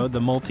piece. You know,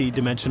 the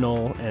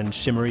multi-dimensional and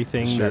shimmery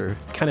thing that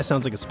kind of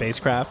sounds like a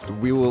spacecraft.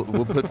 We'll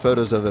put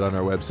photos of it on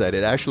our website.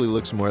 It actually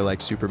looks more like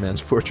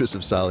Superman's Fortress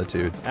of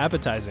Solitude.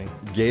 Appetizing.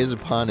 Gaze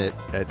upon it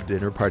at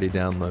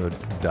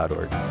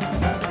dinnerpartydownload.org.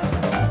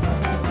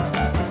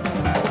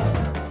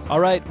 All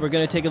right, we're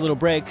going to take a little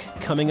break.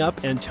 Coming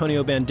up,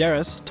 Antonio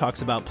Banderas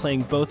talks about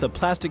playing both a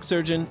plastic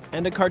surgeon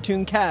and a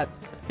cartoon cat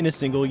in a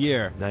single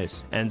year.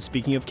 Nice. And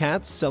speaking of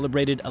cats,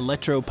 celebrated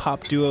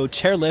electro-pop duo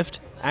Chairlift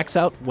acts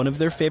out one of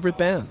their favorite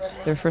bands.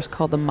 They're first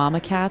called the Mama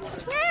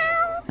Cats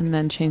and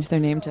then changed their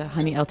name to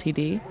Honey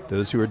LTD.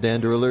 Those who are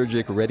dander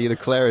allergic, ready the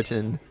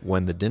Claritin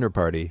when the dinner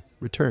party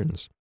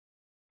returns.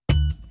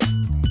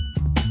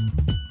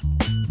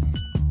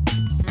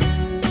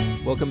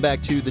 Welcome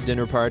back to The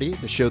Dinner Party,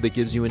 the show that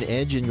gives you an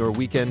edge in your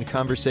weekend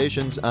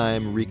conversations.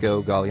 I'm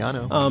Rico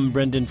Galliano. I'm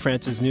Brendan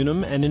Francis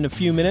Newnham, and in a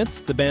few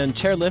minutes, the band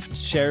Chairlift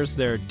shares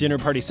their dinner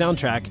party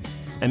soundtrack.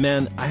 And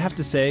man, I have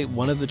to say,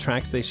 one of the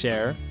tracks they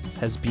share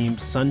has beamed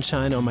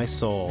sunshine on my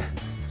soul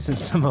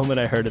since the moment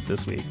I heard it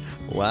this week.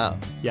 Wow.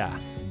 Yeah.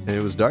 And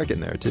it was dark in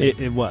there, too.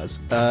 It was.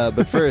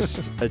 But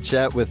first, a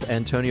chat with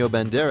Antonio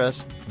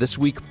Banderas. This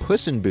week,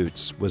 Puss in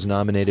Boots was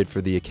nominated for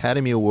the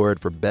Academy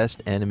Award for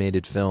Best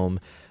Animated Film.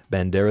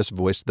 Banderas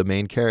voiced the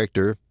main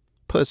character,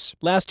 Puss.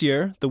 Last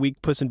year, the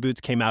week Puss in Boots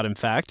came out, in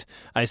fact,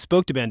 I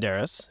spoke to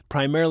Banderas,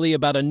 primarily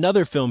about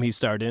another film he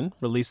starred in,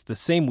 released the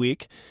same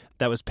week.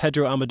 That was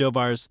Pedro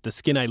Almodovar's The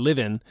Skin I Live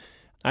In.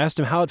 I asked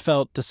him how it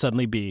felt to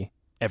suddenly be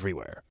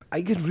everywhere.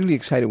 I get really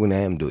excited when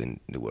I am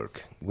doing the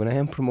work. When I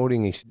am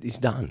promoting, it's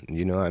done.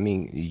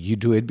 You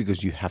do it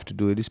because you have to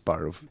do it as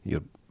part of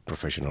your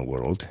professional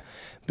world.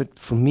 But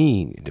for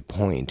me, the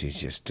point is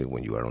just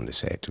when you are on the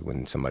set,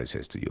 when somebody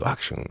says to you,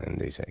 action, and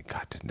they say,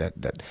 God,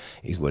 that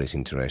is what is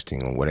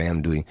interesting. And what I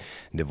am doing,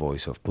 the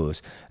voice of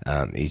Puss,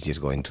 is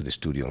just going to the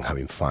studio and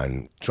having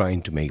fun,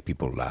 trying to make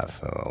people laugh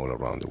all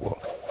around the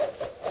world.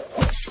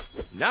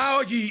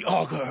 Now ye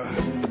augur,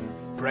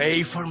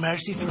 pray for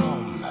mercy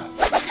from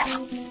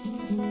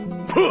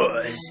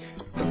Puss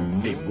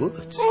in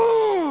Woods.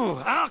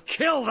 Ooh, I'll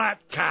kill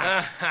that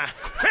cat.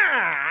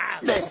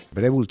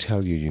 But I will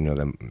tell you,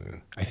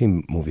 that I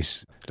think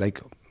movies,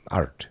 like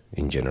art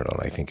in general.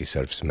 I think it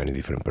serves many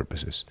different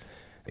purposes.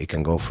 It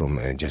can go from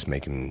just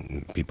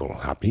making people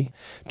happy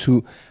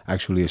to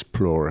actually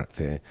explore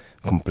the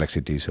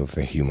complexities of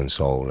the human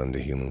soul and the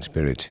human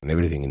spirit and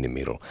everything in the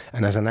middle.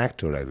 And as an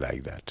actor, I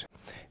like that.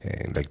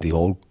 Like the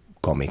old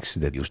comics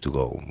that used to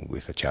go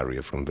with a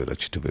chariot from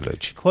village to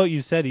village. Quote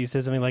you said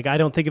something like, I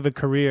don't think of a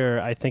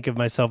career, I think of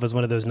myself as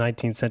one of those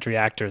 19th century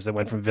actors that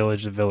went from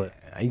village to village.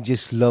 I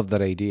just love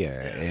that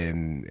idea.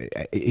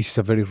 It's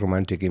a very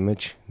romantic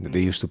image that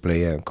they used to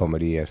play a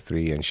comedy at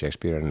 3 and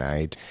Shakespeare at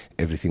night.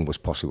 Everything was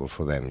possible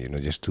for them,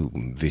 just to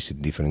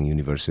visit different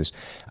universes.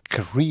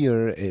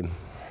 Career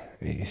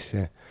is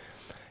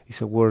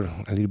a word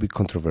a little bit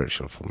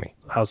controversial for me.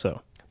 How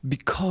so?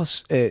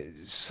 Because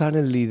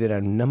suddenly there are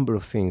a number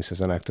of things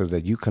as an actor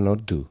that you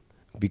cannot do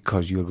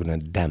because you're going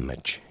to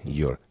damage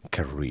your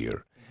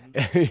career.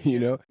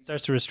 It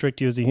starts to restrict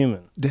you as a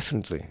human.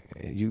 Definitely.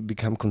 You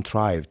become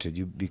contrived.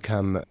 You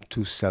become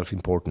too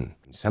self-important.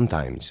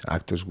 Sometimes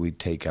actors, we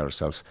take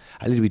ourselves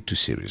a little bit too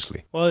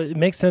seriously. Well, it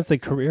makes sense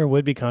that career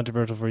would be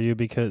controversial for you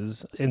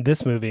because in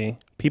this movie,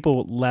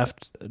 people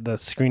left the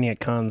screening at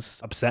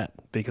Cannes upset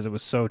because it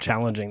was so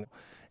challenging.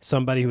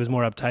 Somebody who was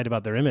more uptight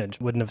about their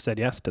image wouldn't have said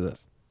yes to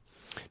this.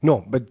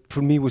 No, but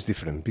for me it was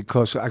different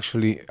because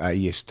actually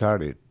I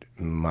started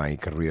my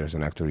career as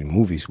an actor in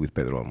movies with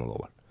Pedro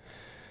Almodóvar.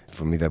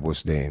 For me that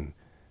was the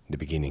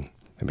beginning,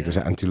 because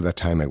until that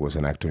time I was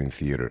an actor in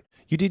theater.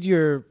 You did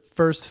your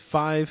first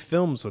 5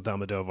 films with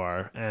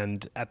Almodóvar,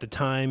 and at the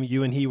time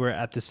you and he were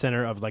at the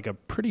center of like a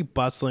pretty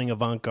bustling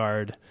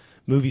avant-garde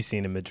movie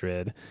scene in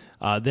Madrid.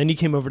 Then you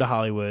came over to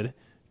Hollywood.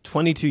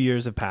 22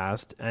 years have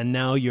passed, and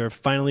now you're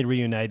finally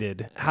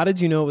reunited. How did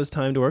you know it was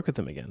time to work with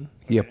him again?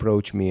 He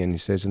approached me and he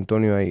says,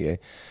 Antonio, I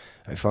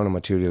found a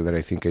material that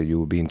I think you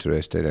will be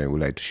interested and I would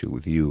like to shoot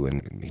with you.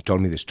 And he told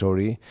me the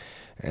story,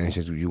 and he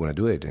said, you want to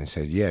do it? And I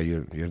said, yeah,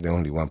 you're the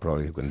only one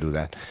probably who can do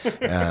that.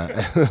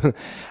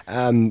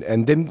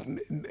 And then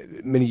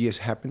many years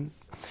happened,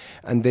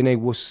 and then I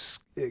was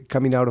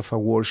coming out of a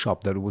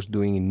workshop that I was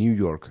doing in New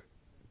York,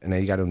 and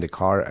I got on the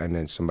car, and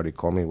then somebody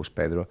called me, it was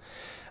Pedro.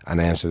 And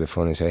I answered the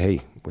phone and said,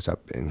 hey, what's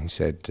up? And he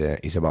said,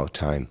 it's about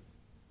time.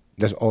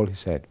 That's all he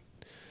said.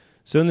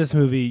 So in this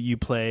movie, you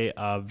play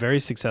a very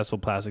successful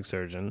plastic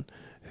surgeon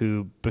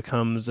who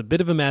becomes a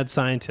bit of a mad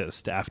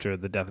scientist after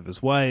the death of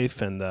his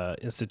wife and the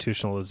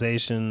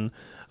institutionalization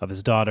of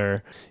his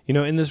daughter.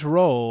 In this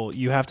role,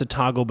 you have to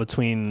toggle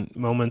between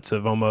moments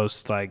of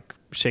almost like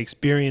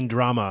Shakespearean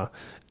drama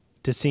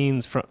to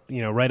scenes from,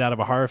 right out of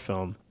a horror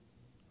film.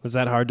 Was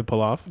that hard to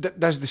pull off?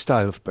 That's the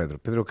style of Pedro.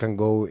 Pedro can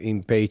go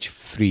in page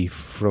 3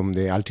 from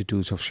the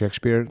altitudes of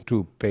Shakespeare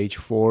to page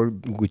 4,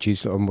 which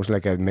is almost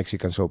like a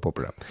Mexican soap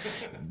opera.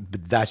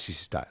 But that's his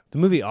style. The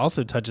movie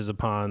also touches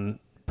upon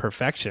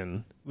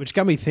perfection, which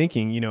got me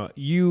thinking,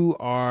 you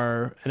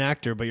are an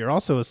actor, but you're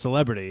also a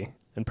celebrity,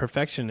 and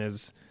perfection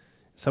is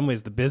in some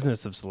ways the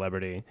business of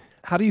celebrity.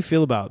 How do you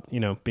feel about,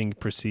 being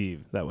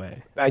perceived that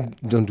way? I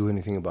don't do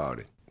anything about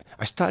it.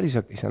 I start as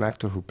an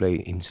actor who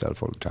plays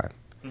himself all the time.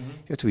 Mm-hmm.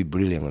 You have to be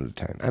brilliant all the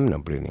time. I'm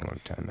not brilliant all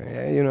the time.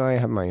 I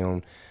have my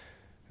own,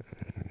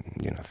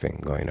 thing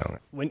going on.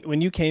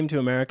 When you came to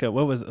America, it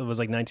was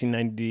like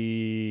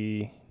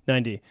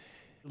 1990.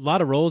 A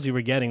lot of roles you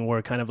were getting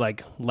were kind of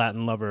like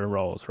Latin lover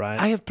roles, right?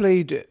 I have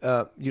played,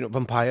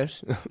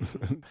 vampires.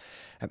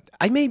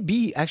 I may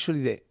be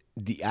actually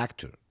the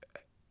actor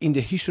in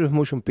the history of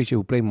motion picture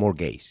who played more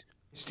gays.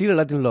 Still a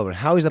Latin lover.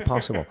 How is that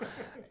possible?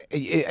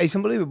 It's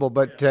unbelievable,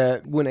 but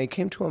when I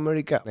came to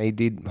America, I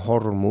did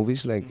horror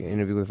movies like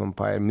Interview with a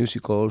Vampire,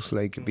 musicals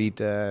like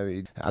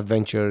Vita,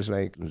 adventures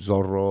like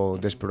Zorro,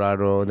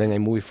 Desperado. Then I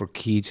moved for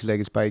kids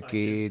like Spy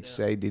Kids.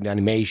 I did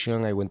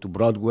animation. I went to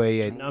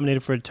Broadway.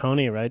 Nominated for a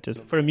Tony, right?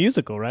 Just for a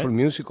musical, right? For a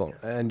musical.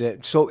 And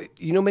so,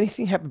 many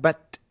things happen.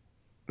 But,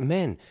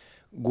 man,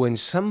 when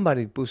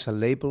somebody puts a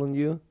label on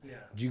you,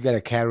 you got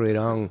to carry it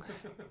on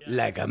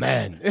like a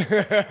man.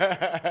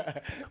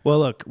 Well,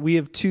 look, we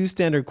have 2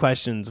 standard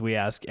questions we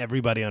ask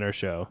everybody on our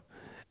show.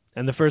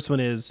 And the first one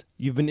is,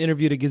 you've been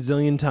interviewed a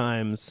gazillion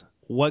times.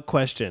 What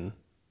question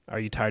are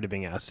you tired of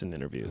being asked in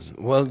interviews?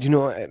 Well,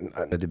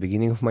 at the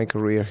beginning of my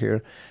career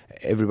here,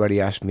 everybody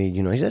asked me,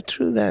 is that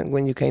true that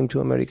when you came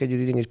to America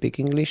you didn't speak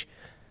English?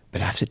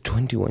 But after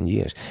 21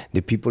 years,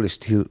 the people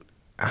still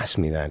ask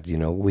me that,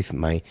 with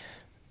my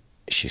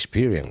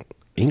Shakespearean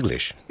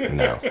English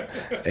now.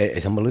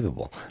 It's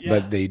unbelievable,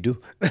 but they do.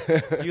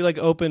 You like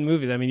open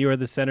movies. I mean, you are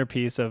the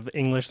centerpiece of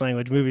English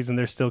language movies, and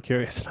they're still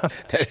curious about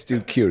it. They're still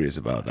curious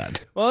about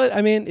that. Well,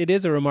 I mean, it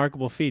is a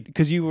remarkable feat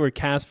because you were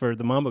cast for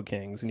the Mambo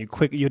Kings, and you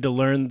had to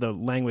learn the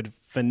language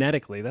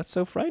phonetically. That's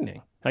so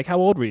frightening. Like, how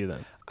old were you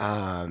then?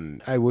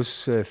 I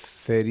was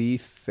 30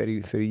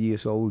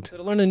 years old. So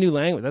to learn a new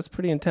language, that's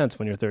pretty intense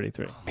when you're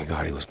 33. Oh my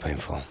God, it was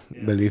painful.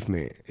 Yeah. Believe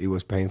me, it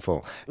was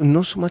painful.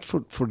 Not so much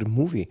for the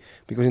movie,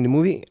 because in the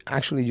movie,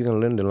 actually, you can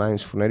learn the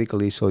lines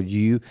phonetically, so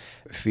you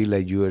feel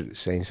like you are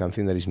saying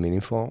something that is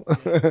meaningful.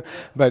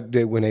 But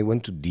when I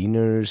went to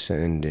dinners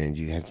and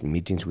you had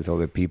meetings with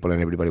other people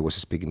and everybody was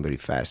speaking very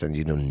fast and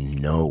you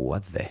don't know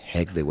what the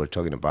heck they were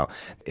talking about,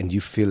 and you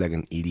feel like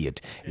an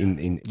idiot.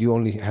 Yeah. You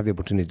only have the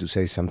opportunity to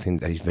say something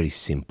that is very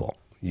simple.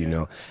 You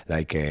know,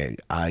 like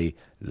I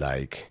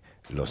like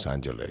Los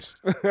Angeles.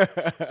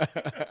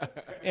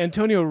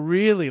 Antonio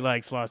really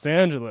likes Los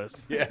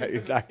Angeles. Yeah,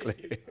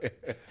 exactly.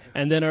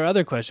 And then our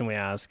other question we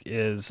ask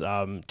is,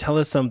 tell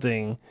us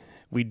something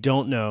we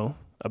don't know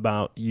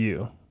about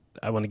you.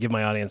 I want to give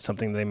my audience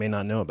something they may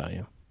not know about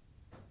you.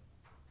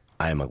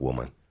 I am a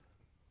woman.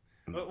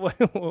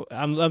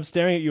 I'm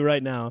staring at you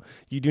right now.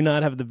 You do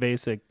not have the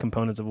basic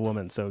components of a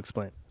woman, so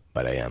explain.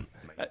 But I am.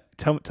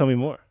 Tell me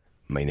more.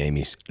 My name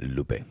is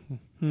Lupe.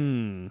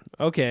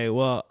 Okay,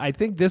 well, I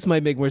think this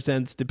might make more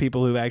sense to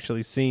people who've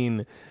actually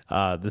seen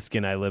The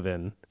Skin I Live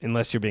In,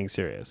 unless you're being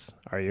serious.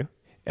 Are you?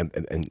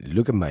 And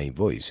look at my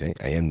voice.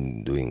 I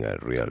am doing a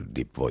real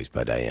deep voice,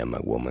 but I am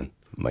a woman.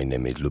 My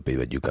name is Lupe,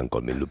 but you can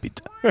call me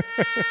Lupita.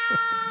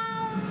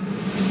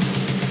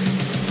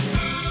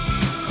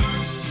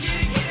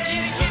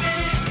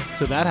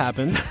 So that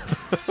happened.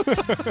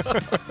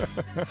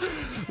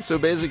 So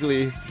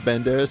basically,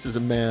 Banderas is a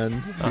man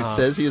who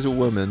says he is a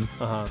woman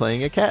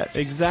playing a cat.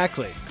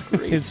 Exactly.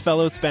 His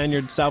fellow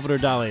Spaniard Salvador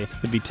Dali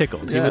would be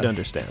tickled. Yeah. He would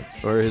understand.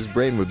 Or his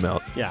brain would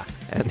melt. Yeah.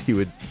 And he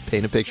would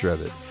paint a picture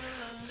of it.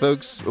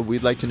 Folks,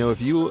 we'd like to know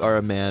if you are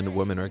a man,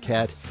 woman, or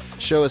cat.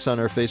 Show us on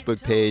our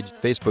Facebook page,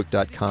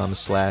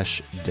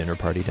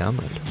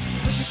 facebook.com/dinnerpartydownload.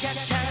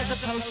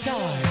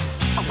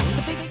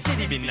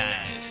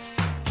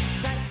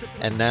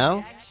 And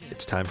now,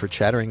 it's time for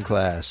Chattering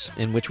Class,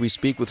 in which we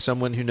speak with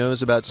someone who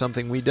knows about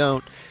something we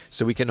don't,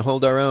 so we can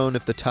hold our own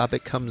if the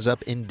topic comes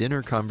up in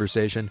dinner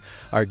conversation.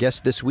 Our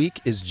guest this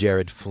week is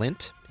Jared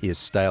Flint. He is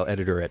style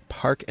editor at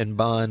Park &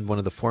 Bond, one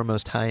of the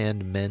foremost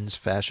high-end men's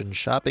fashion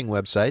shopping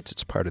websites.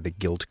 It's part of the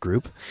Gilt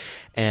Group.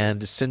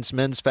 And since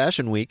Men's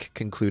Fashion Week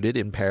concluded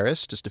in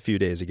Paris just a few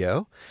days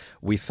ago,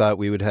 we thought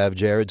we would have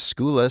Jared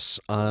school us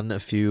on a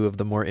few of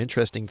the more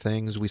interesting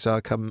things we saw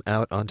come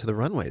out onto the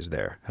runways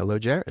there. Hello,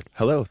 Jared.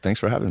 Hello.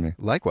 Thanks for having me.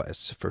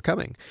 Likewise, for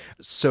coming.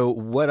 So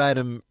what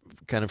item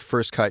kind of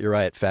first caught your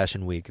eye at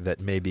Fashion Week that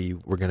maybe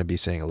we're going to be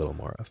seeing a little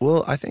more of?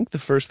 Well, I think the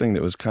first thing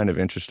that was kind of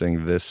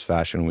interesting this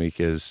Fashion Week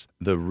is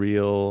the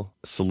real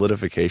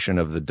solidification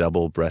of the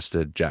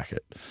double-breasted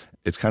jacket.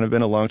 It's kind of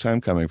been a long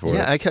time coming for it.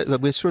 Yeah,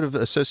 we sort of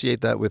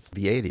associate that with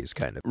the 80s,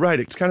 kind of. Right.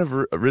 It's kind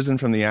of risen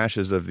from the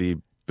ashes of the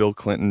Bill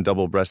Clinton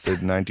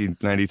double-breasted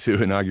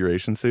 1992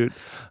 inauguration suit.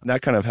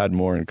 That kind of had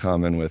more in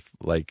common with,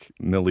 like,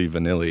 Milli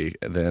Vanilli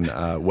than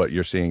what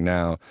you're seeing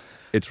now.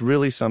 It's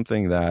really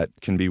something that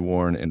can be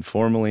worn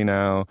informally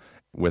now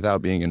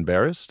without being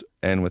embarrassed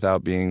and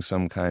without being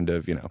some kind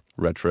of,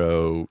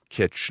 retro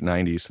kitsch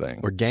 90s thing.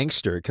 Or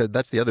gangster, because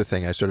that's the other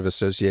thing. I sort of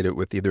associate it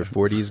with either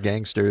 40s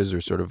gangsters or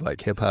sort of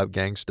like hip-hop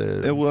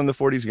gangster. Well, in the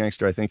 40s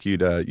gangster, I think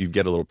you'd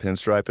get a little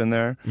pinstripe in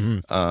there,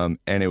 and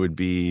it would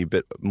be a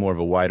bit more of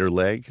a wider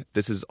leg.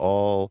 This is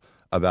all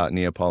about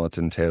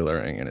Neapolitan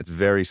tailoring, and it's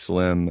very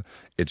slim.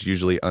 It's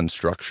usually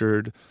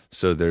unstructured,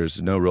 so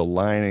there's no real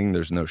lining.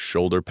 There's no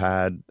shoulder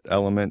pad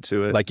element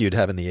to it. Like you'd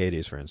have in the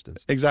 80s, for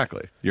instance.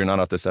 Exactly. You're not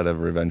off the set of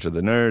Revenge of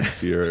the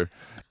Nerds. You're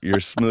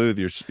smooth.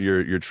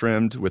 You're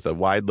trimmed with a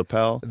wide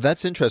lapel.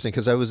 That's interesting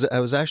because I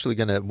was actually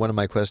one of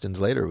my questions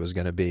later was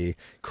gonna be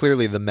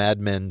clearly the Mad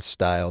Men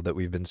style that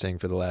we've been seeing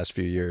for the last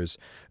few years.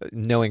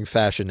 Knowing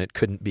fashion, it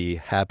couldn't be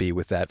happy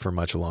with that for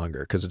much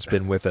longer because it's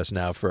been with us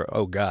now for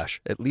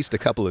at least a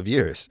couple of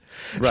years.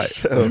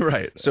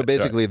 Right. So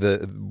basically,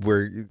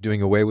 we're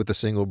doing away with the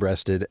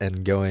single-breasted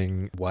and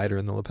going wider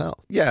in the lapel.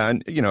 Yeah,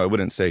 and I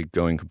wouldn't say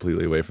going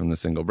completely away from the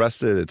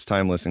single-breasted. It's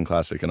timeless and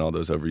classic and all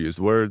those overused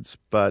words,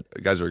 but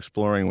guys are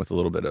exploring with a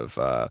little bit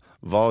of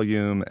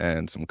volume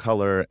and some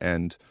color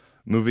and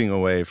moving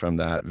away from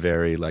that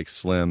very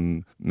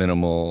slim,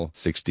 minimal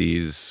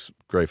 60s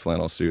gray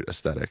flannel suit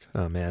aesthetic.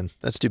 Oh man,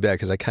 that's too bad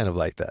because I kind of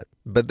like that.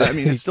 But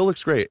it still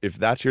looks great. If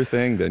that's your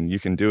thing, then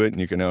you can do it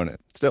and you can own it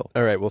still.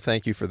 All right, well,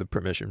 thank you for the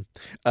permission.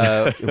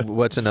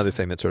 What's another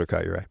thing that sort of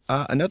caught your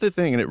eye? Another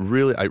thing, and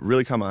I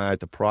really caught my eye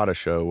at the Prada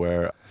show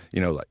where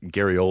like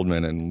Gary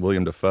Oldman and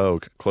William Dafoe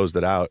closed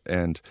it out,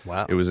 and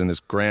It was in this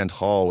grand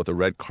hall with a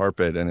red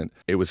carpet, and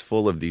it was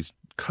full of these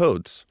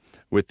coats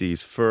with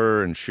these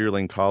fur and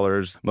shearling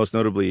collars, most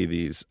notably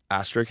these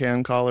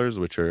Astrakhan collars,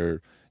 which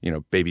are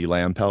baby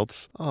lamb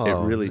pelts. Oh,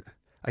 it really.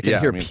 I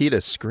can hear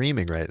PETA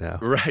screaming right now.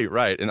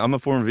 Right. And I'm a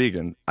former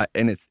vegan,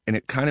 and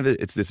it kind of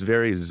it's this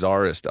very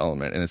czarist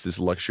element, and it's this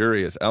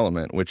luxurious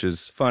element, which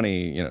is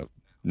funny,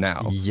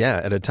 now.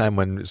 Yeah, at a time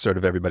when sort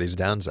of everybody's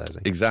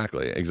downsizing.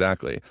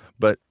 Exactly.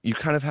 But you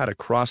kind of had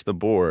across the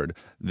board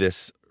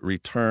this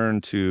return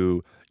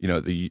to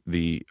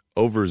the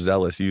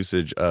overzealous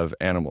usage of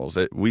animals.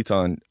 At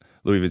Vuitton,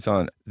 Louis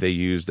Vuitton, they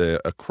used a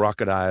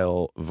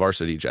crocodile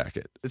varsity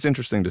jacket. It's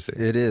interesting to see.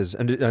 It is.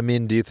 And I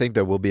mean, do you think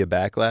there will be a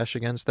backlash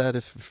against that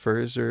if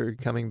furs are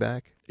coming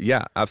back?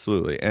 Yeah,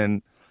 absolutely.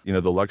 And,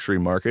 the luxury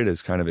market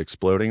is kind of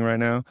exploding right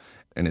now,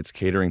 and it's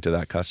catering to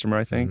that customer,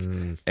 I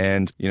think.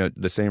 And,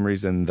 the same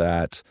reason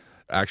that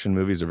action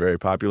movies are very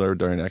popular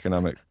during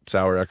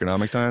sour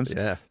economic times.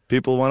 Yeah.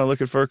 People want to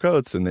look at fur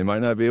coats, and they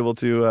might not be able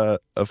to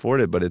afford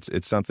it, but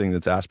it's something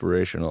that's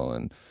aspirational.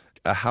 And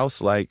a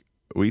house like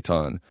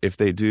Vuitton, if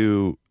they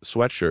do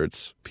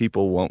sweatshirts,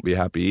 people won't be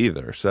happy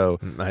either. So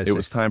it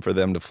was time for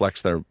them to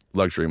flex their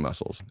luxury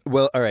muscles.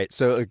 Well, all right.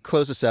 So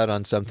close us out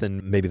on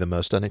something, maybe the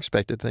most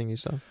unexpected thing you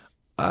saw.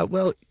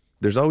 Well,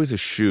 there's always a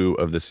shoe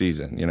of the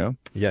season,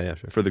 Yeah,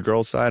 sure. For the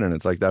girls' side, and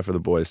it's like that for the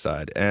boys'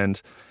 side. And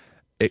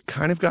it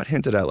kind of got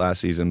hinted at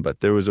last season,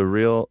 but there's a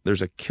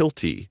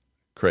kiltie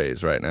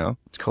craze right now.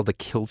 It's called a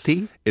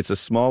kiltie? It's a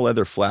small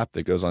leather flap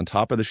that goes on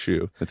top of the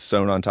shoe. It's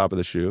sewn on top of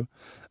the shoe.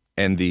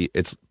 And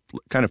it's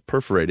kind of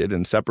perforated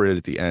and separated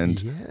at the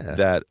end. Yeah.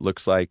 That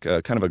looks like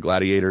kind of a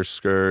gladiator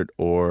skirt,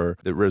 or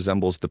it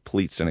resembles the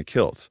pleats in a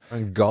kilt.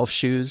 And golf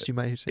shoes, you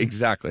might say.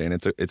 Exactly.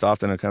 And it's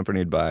often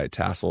accompanied by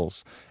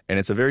tassels. And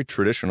it's a very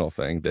traditional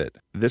thing that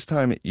this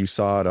time you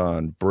saw it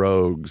on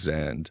brogues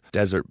and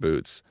desert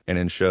boots, and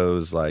in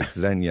shows like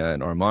Xenia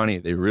and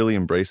Armani, they really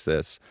embrace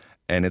this.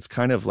 And it's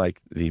kind of like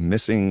the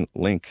missing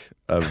link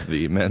of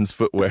the men's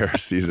footwear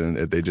season.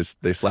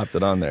 They slapped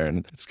it on there,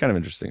 and it's kind of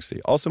interesting to see.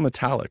 Also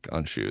metallic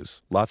on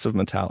shoes, lots of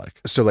metallic.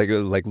 So like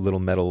little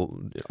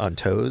metal on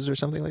toes or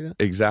something like that?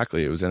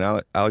 Exactly. It was in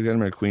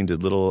Alexander McQueen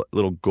did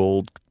little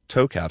gold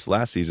toe caps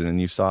last season, and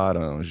you saw it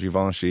on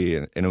Givenchy,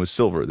 and it was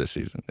silver this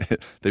season.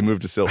 They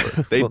moved to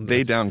silver. They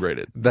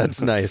downgraded.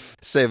 That's nice.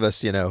 Save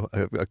us,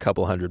 a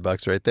couple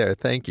 $100 right there.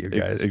 Thank you,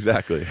 guys.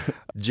 Exactly.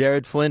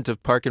 Jared Flint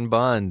of Park and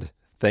Bond.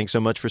 Thanks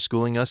so much for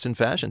schooling us in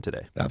fashion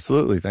today.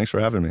 Absolutely. Thanks for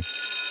having me.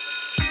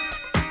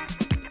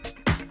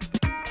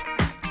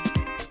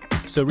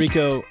 So,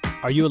 Rico,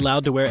 are you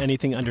allowed to wear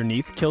anything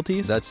underneath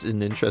kilties? That's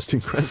an interesting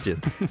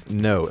question.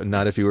 No,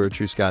 not if you were a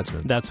true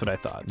Scotsman. That's what I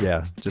thought.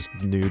 Yeah, just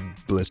nude,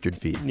 blistered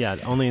feet. Yeah,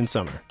 only in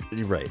summer.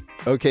 Right.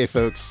 Okay,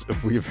 folks,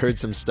 we've heard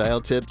some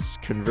style tips,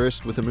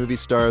 conversed with a movie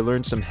star,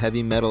 learned some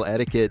heavy metal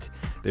etiquette.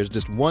 There's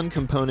just one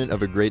component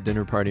of a great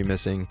dinner party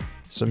missing: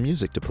 some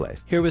music to play.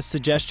 Here with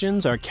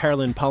suggestions are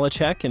Carolyn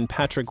Polachek and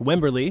Patrick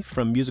Wemberly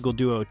from musical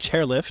duo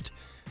Chairlift.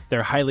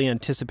 Their highly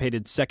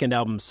anticipated second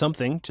album,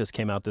 Something, just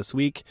came out this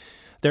week.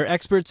 They're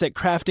experts at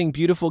crafting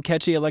beautiful,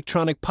 catchy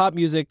electronic pop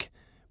music,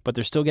 but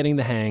they're still getting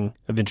the hang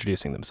of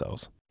introducing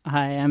themselves.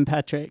 Hi, I'm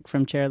Patrick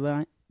from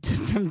Chairline.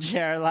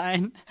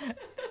 Chairline.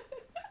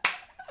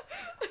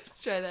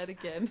 Let's try that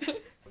again.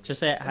 Just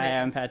say, hi,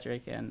 I'm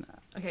Patrick and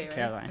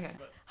Caroline. Okay.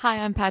 Hi,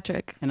 I'm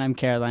Patrick. And I'm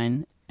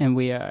Caroline, and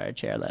we are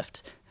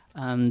Chairlift.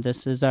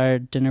 This is our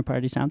dinner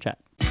party soundtrack.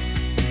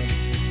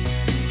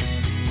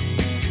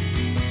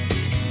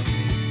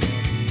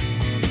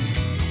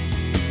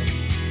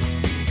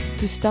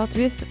 To start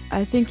with,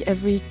 I think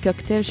every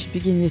cocktail should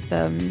begin with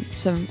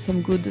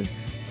some good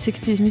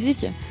 60s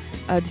music.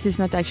 This is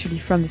not actually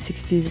from the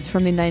 60s, it's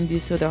from the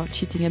 90s, so they're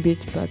cheating a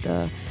bit, but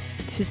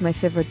this is my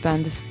favorite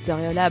band,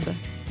 Stereolab.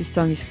 This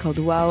song is called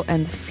Wow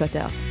and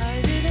Flutter.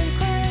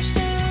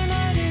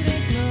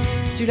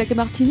 Do you like a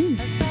martini?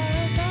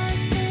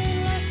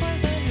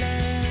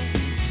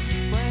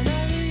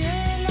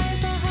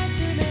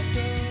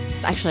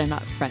 Actually, I'm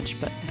not French,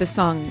 but this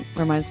song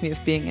reminds me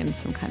of being in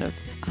some kind of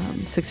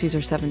 60s or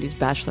 70s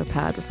bachelor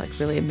pad with like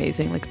really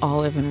amazing like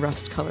olive and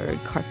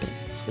rust-colored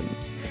carpets and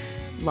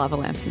lava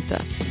lamps and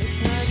stuff.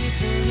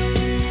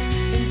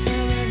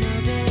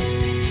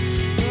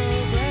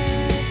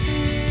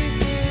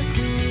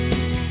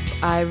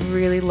 I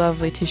really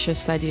love Laetitia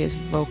Sadia's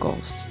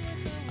vocals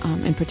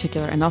in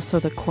particular, and also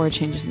the chord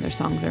changes in their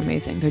songs are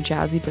amazing. They're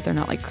jazzy, but they're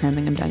not like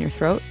cramming them down your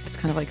throat. It's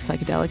kind of like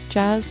psychedelic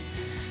jazz.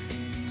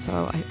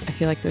 So I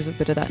feel like there's a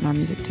bit of that in our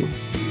music too.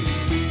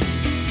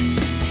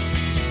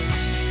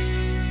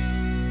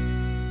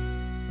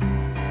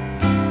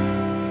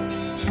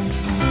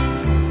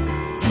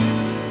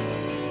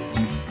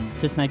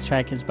 This next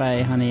track is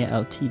by Honey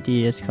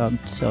LTD. It's called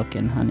Silk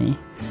and Honey.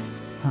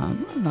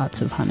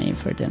 Lots of honey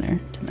for dinner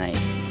tonight.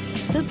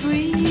 The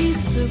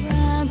breeze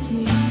surrounds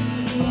me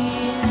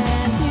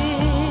and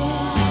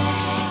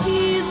it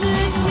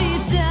eases me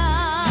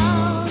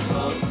down.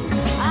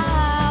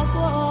 I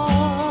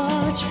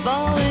watch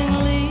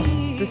falling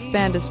leaves. This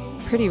band is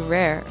pretty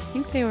rare. I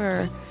think they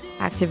were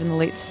active in the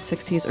late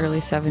 60s, early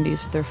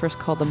 70s. They're first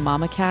called the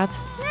Mama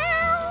Cats.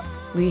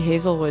 Lee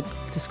Hazelwood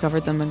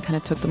discovered them and kind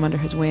of took them under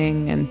his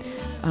wing and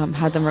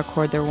had them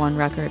record their one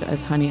record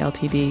as Honey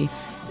LTD.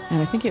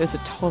 And I think it was a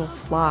total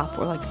flop,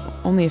 where like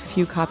only a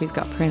few copies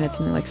got printed,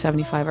 something like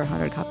 75 or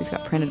 100 copies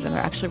got printed, and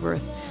they're actually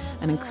worth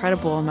an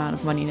incredible amount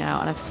of money now.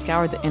 And I've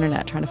scoured the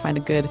internet trying to find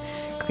a good,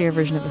 clear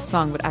version of the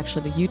song, but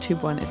actually the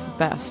YouTube one is the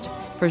best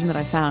version that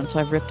I found, so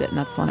I've ripped it, and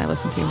that's the one I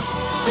listen to.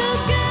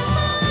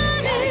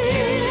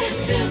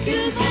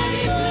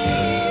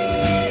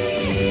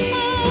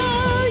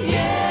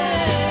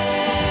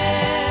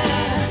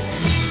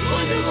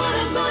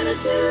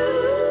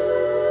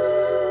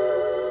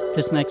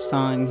 This next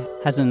song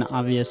has an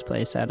obvious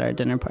place at our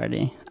dinner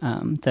party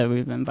that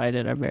we've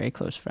invited our very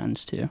close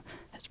friends to.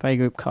 It's by a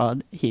group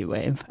called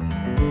Heatwave.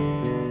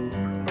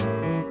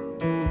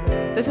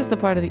 This is the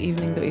part of the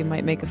evening that we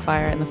might make a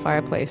fire in the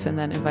fireplace and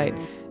then invite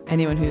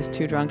anyone who's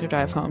too drunk to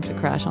drive home to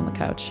crash on the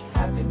couch.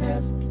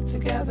 Happiness,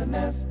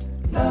 togetherness,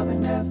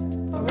 lovingness,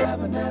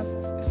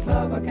 foreverness. It's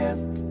love, I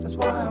guess. That's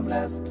why I'm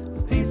blessed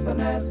with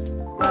peacefulness.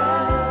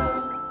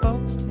 Well,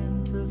 folks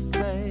tend to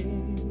say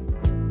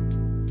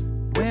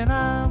when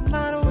I'm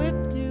not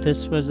with you.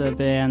 This was a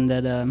band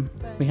that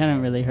we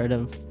hadn't really heard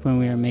of when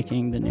we were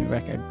making the new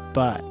record,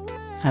 but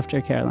after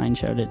Caroline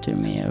showed it to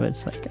me, it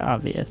was like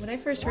obvious. When I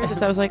first heard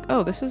this, I was like,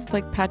 oh, this is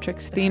like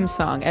Patrick's theme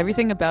song.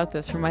 Everything about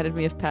this reminded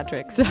me of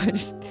Patrick. So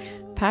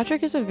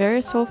Patrick is a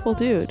very soulful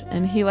dude,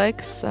 and he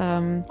likes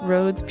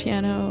Rhodes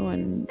piano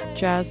and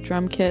jazz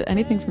drum kit,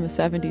 anything from the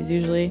 70s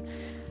usually.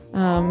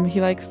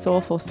 He likes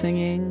soulful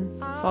singing,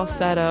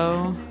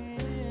 falsetto,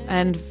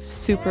 and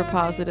super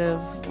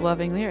positive,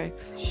 loving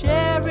lyrics.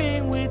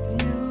 Sharing with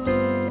you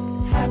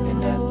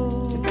happiness,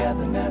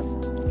 togetherness,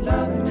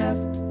 lovingness,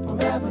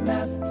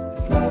 foreverness.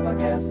 It's love, I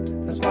guess.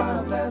 That's why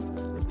I'm blessed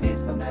with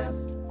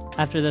peacefulness.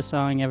 After this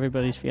song,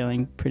 everybody's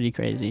feeling pretty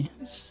crazy,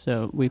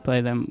 so we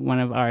play them one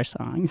of our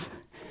songs.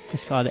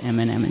 It's called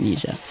M&M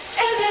Amnesia.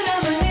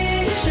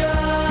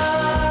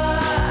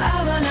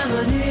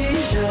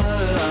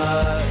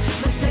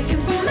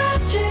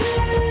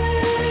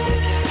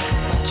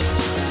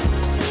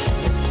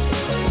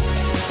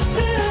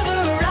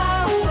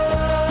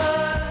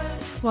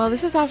 Well,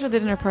 this is after the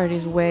dinner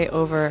party's way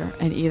over,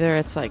 and either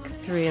it's like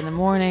 3 a.m.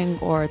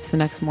 or it's the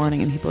next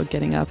morning and people are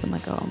getting up and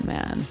like, oh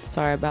man,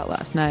 sorry about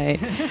last night.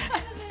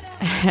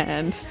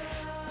 And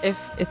if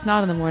it's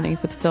not in the morning,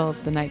 if it's still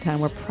the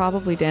nighttime, we're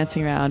probably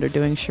dancing around or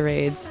doing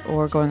charades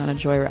or going on a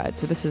joyride.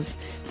 So this is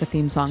the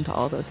theme song to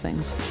all those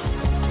things.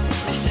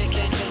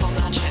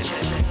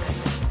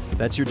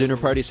 That's your dinner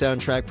party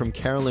soundtrack from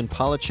Carolyn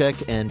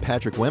Polachek and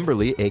Patrick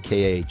Wemberly,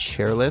 a.k.a.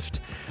 Chairlift.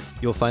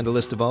 You'll find a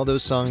list of all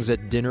those songs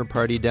at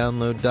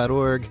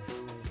dinnerpartydownload.org.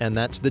 And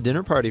that's the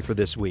dinner party for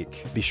this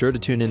week. Be sure to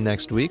tune in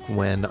next week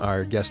when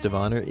our guest of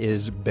honor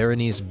is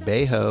Berenice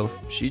Bejo.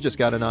 She just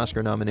got an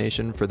Oscar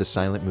nomination for the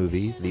silent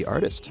movie The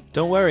Artist.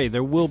 Don't worry,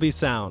 there will be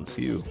sound.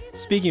 Phew.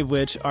 Speaking of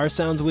which, our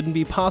sounds wouldn't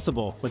be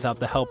possible without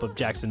the help of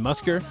Jackson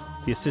Musker,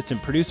 the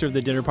assistant producer of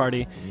the dinner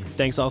party.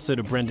 Thanks also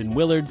to Brendan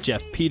Willard,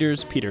 Jeff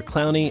Peters, Peter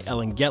Clowney,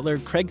 Ellen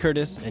Gettler, Craig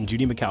Curtis, and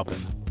Judy McAlpin.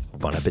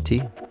 Bon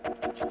appetit.